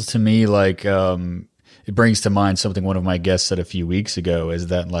 It sounds to me like it brings to mind something one of my guests said a few weeks ago, is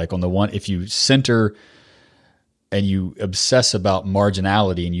that like on the one, if you center and you obsess about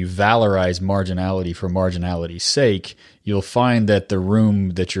marginality and you valorize marginality for marginality's sake, you'll find that the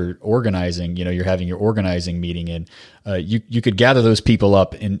room that you're organizing, you're having your organizing meeting in, you could gather those people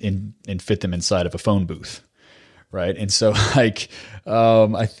up and fit them inside of a phone booth. Right. And so like,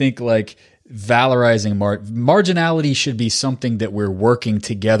 I think like valorizing marginality should be something that we're working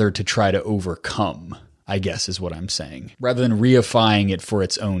together to try to overcome, I guess is what I'm saying, rather than reifying it for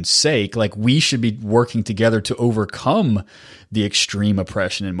its own sake. Like we should be working together to overcome the extreme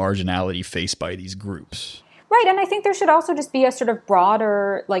oppression and marginality faced by these groups. Right. And I think there should also just be a sort of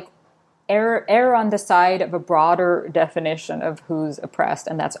broader, like err on the side of a broader definition of who's oppressed.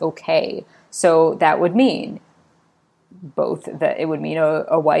 And that's okay. So that would mean both, that it would mean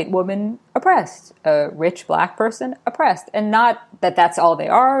a white woman oppressed, a rich black person oppressed, and not that that's all they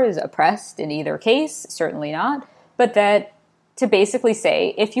are, is oppressed in either case, certainly not, but that to basically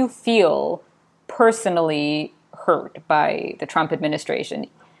say, if you feel personally hurt by the Trump administration,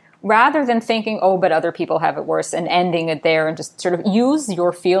 rather than thinking, oh, but other people have it worse, and ending it there, and just sort of use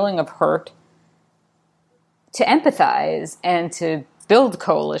your feeling of hurt to empathize and to build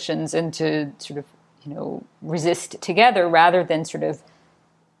coalitions and to sort of resist together, rather than sort of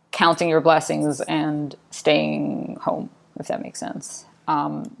counting your blessings and staying home, if that makes sense.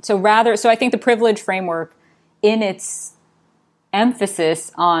 So I think the privilege framework, in its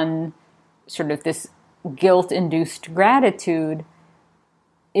emphasis on sort of this guilt-induced gratitude,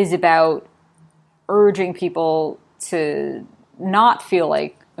 is about urging people to not feel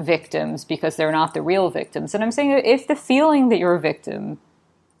like victims because they're not the real victims. And I'm saying if the feeling that you're a victim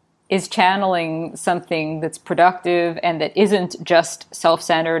is channeling something that's productive and that isn't just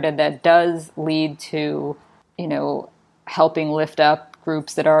self-centered and that does lead to, helping lift up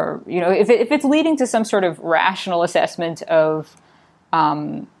groups that are, if it's leading to some sort of rational assessment of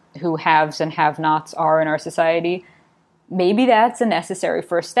who haves and have-nots are in our society, maybe that's a necessary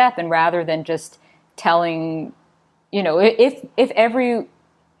first step. And rather than just telling, if every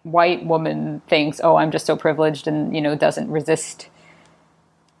white woman thinks, oh, I'm just so privileged and, doesn't resist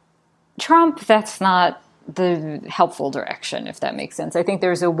Trump, that's not the helpful direction, if that makes sense. I think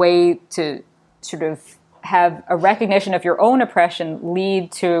there's a way to sort of have a recognition of your own oppression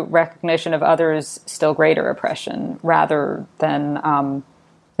lead to recognition of others' still greater oppression, rather than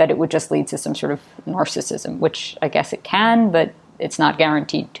that it would just lead to some sort of narcissism, which I guess it can, but it's not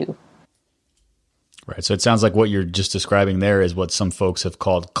guaranteed to. Right. So it sounds like what you're just describing there is what some folks have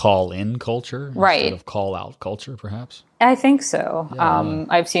called call-in culture, right, instead of call-out culture, perhaps? I think so. Yeah.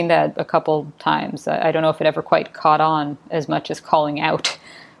 I've seen that a couple times. I don't know if it ever quite caught on as much as calling out,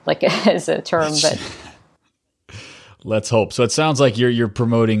 like as a term, but... Let's hope. So it sounds like you're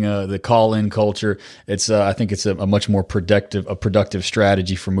promoting the call-in culture. It's I think it's a much more productive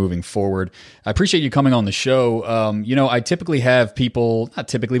strategy for moving forward. I appreciate you coming on the show. I typically have people, not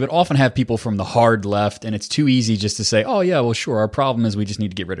typically, but often have people from the hard left, and it's too easy just to say, oh yeah, well sure, our problem is we just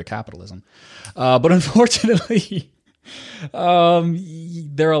need to get rid of capitalism. But unfortunately,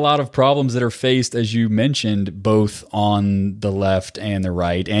 there are a lot of problems that are faced, as you mentioned, both on the left and the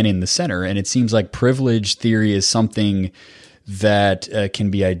right and in the center. And it seems like privilege theory is something that can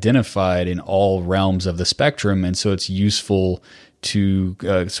be identified in all realms of the spectrum. And so it's useful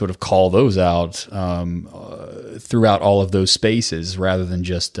to sort of call those out throughout all of those spaces, rather than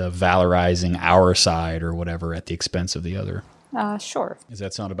just valorizing our side or whatever at the expense of the other. Sure. Does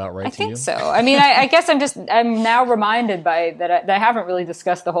that sound about right to you? I think so. I mean, I guess I'm now reminded that I haven't really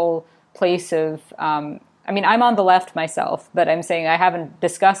discussed the whole place of, I mean, I'm on the left myself, but I'm saying I haven't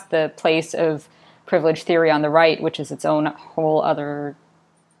discussed the place of privilege theory on the right, which is its own whole other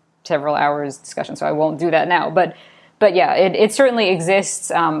several hours discussion, so I won't do that now. But yeah, it certainly exists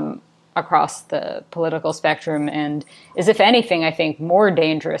across the political spectrum, and is, if anything, I think more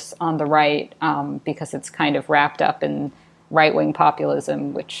dangerous on the right because it's kind of wrapped up in right-wing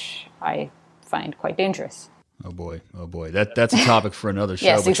populism, which I find quite dangerous. Oh boy. That's a topic for another show.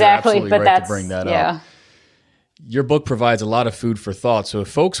 Yes, but exactly. You're absolutely right to bring that up. Your book provides a lot of food for thought. So if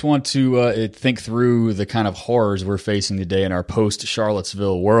folks want to think through the kind of horrors we're facing today in our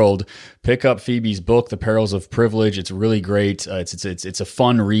post-Charlottesville world, pick up Phoebe's book, The Perils of Privilege. It's really great. It's a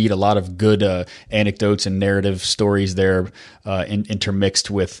fun read. A lot of good anecdotes and narrative stories there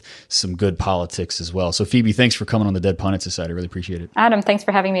intermixed with some good politics as well. So Phoebe, thanks for coming on the Dead Pundit Society. I really appreciate it. Adam, thanks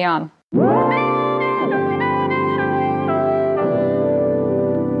for having me on.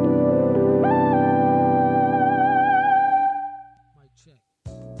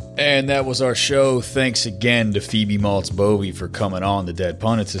 And that was our show. Thanks again to Phoebe Maltz-Bovey for coming on the Dead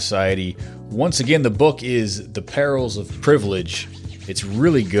Pundit Society. Once again, the book is The Perils of Privilege. It's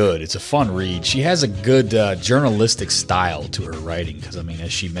really good. It's a fun read. She has a good journalistic style to her writing because, I mean,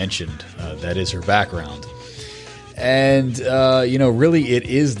 as she mentioned, that is her background. And, really it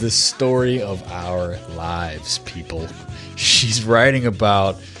is the story of our lives, people. She's writing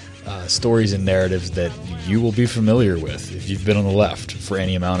about stories and narratives that you will be familiar with if you've been on the left for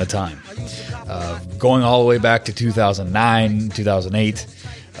any amount of time. Going all the way back to 2009, 2008,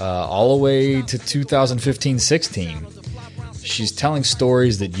 all the way to 2015-16. She's telling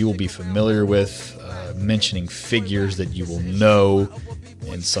stories that you will be familiar with, mentioning figures that you will know,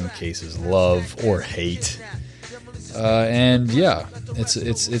 in some cases love or hate.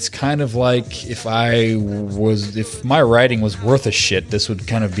 It's kind of like if my writing was worth a shit, this would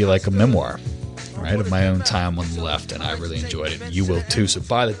kind of be like a memoir, right, of my own time on the left, and I really enjoyed it. You will too. So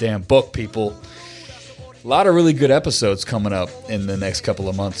buy the damn book, people. A lot of really good episodes coming up in the next couple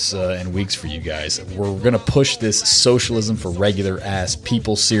of months and weeks for you guys. We're going to push this Socialism for Regular Ass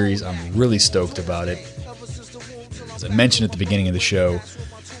People series. I'm really stoked about it. As I mentioned at the beginning of the show,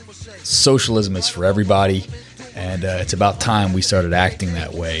 socialism is for everybody. And it's about time we started acting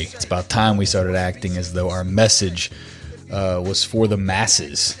that way. It's about time we started acting as though our message was for the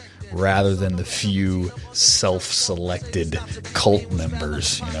masses rather than the few self-selected cult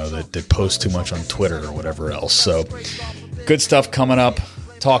members, that post too much on Twitter or whatever else. So, good stuff coming up.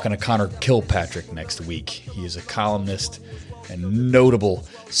 Talking to Connor Kilpatrick next week. He is a columnist and notable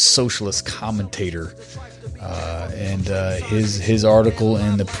socialist commentator. His article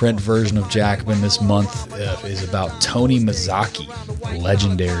in the print version of Jacobin this month is about Tony Mazzocchi,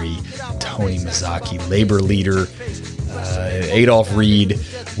 legendary Tony Mazzocchi, labor leader. Adolph Reed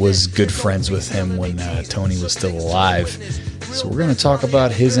was good friends with him when Tony was still alive. So we're going to talk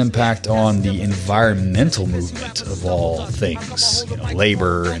about his impact on the environmental movement of all things.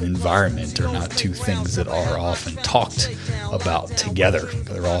 Labor and environment are not two things that are often talked about together.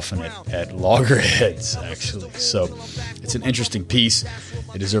 They're often at loggerheads, actually. So it's an interesting piece.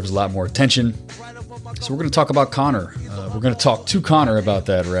 It deserves a lot more attention. So we're going to talk about Connor. We're going to talk to Connor about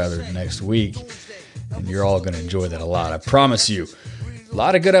that, rather, next week. And you're all going to enjoy that a lot, I promise you. A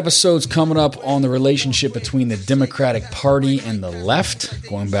lot of good episodes coming up on the relationship between the Democratic Party and the left,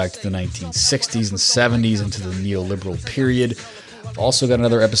 going back to the 1960s and 70s into the neoliberal period. I've also got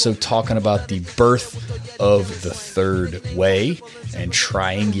another episode talking about the birth of the third way and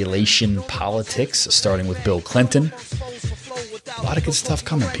triangulation politics, starting with Bill Clinton. A lot of good stuff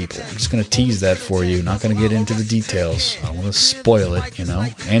coming, people. I'm just going to tease that for you. Not going to get into the details. I don't want to spoil it,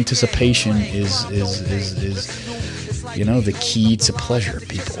 Anticipation is the key to pleasure,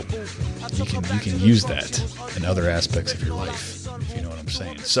 people. You can use that in other aspects of your life, if you know what I'm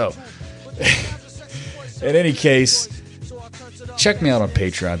saying. So, in any case, check me out on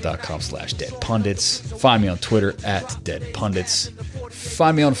patreon.com/deadpundits. Find me on Twitter @deadpundits.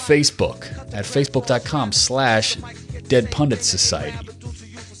 Find me on Facebook at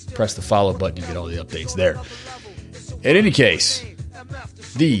facebook.com/deadpunditsociety. Press the follow button, you get all the updates there. In any case,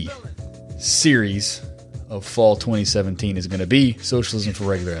 the series of fall 2017 is going to be Socialism for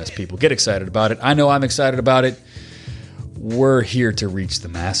Regular Ass People. Get excited about it. I know I'm excited about it. We're here to reach the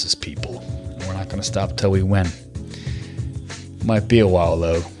masses, people. We're not going to stop till we win. Might be a while,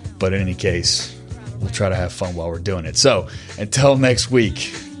 though. But in any case, we'll try to have fun while we're doing it. So until next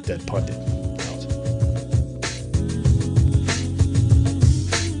week, Dead Pundit.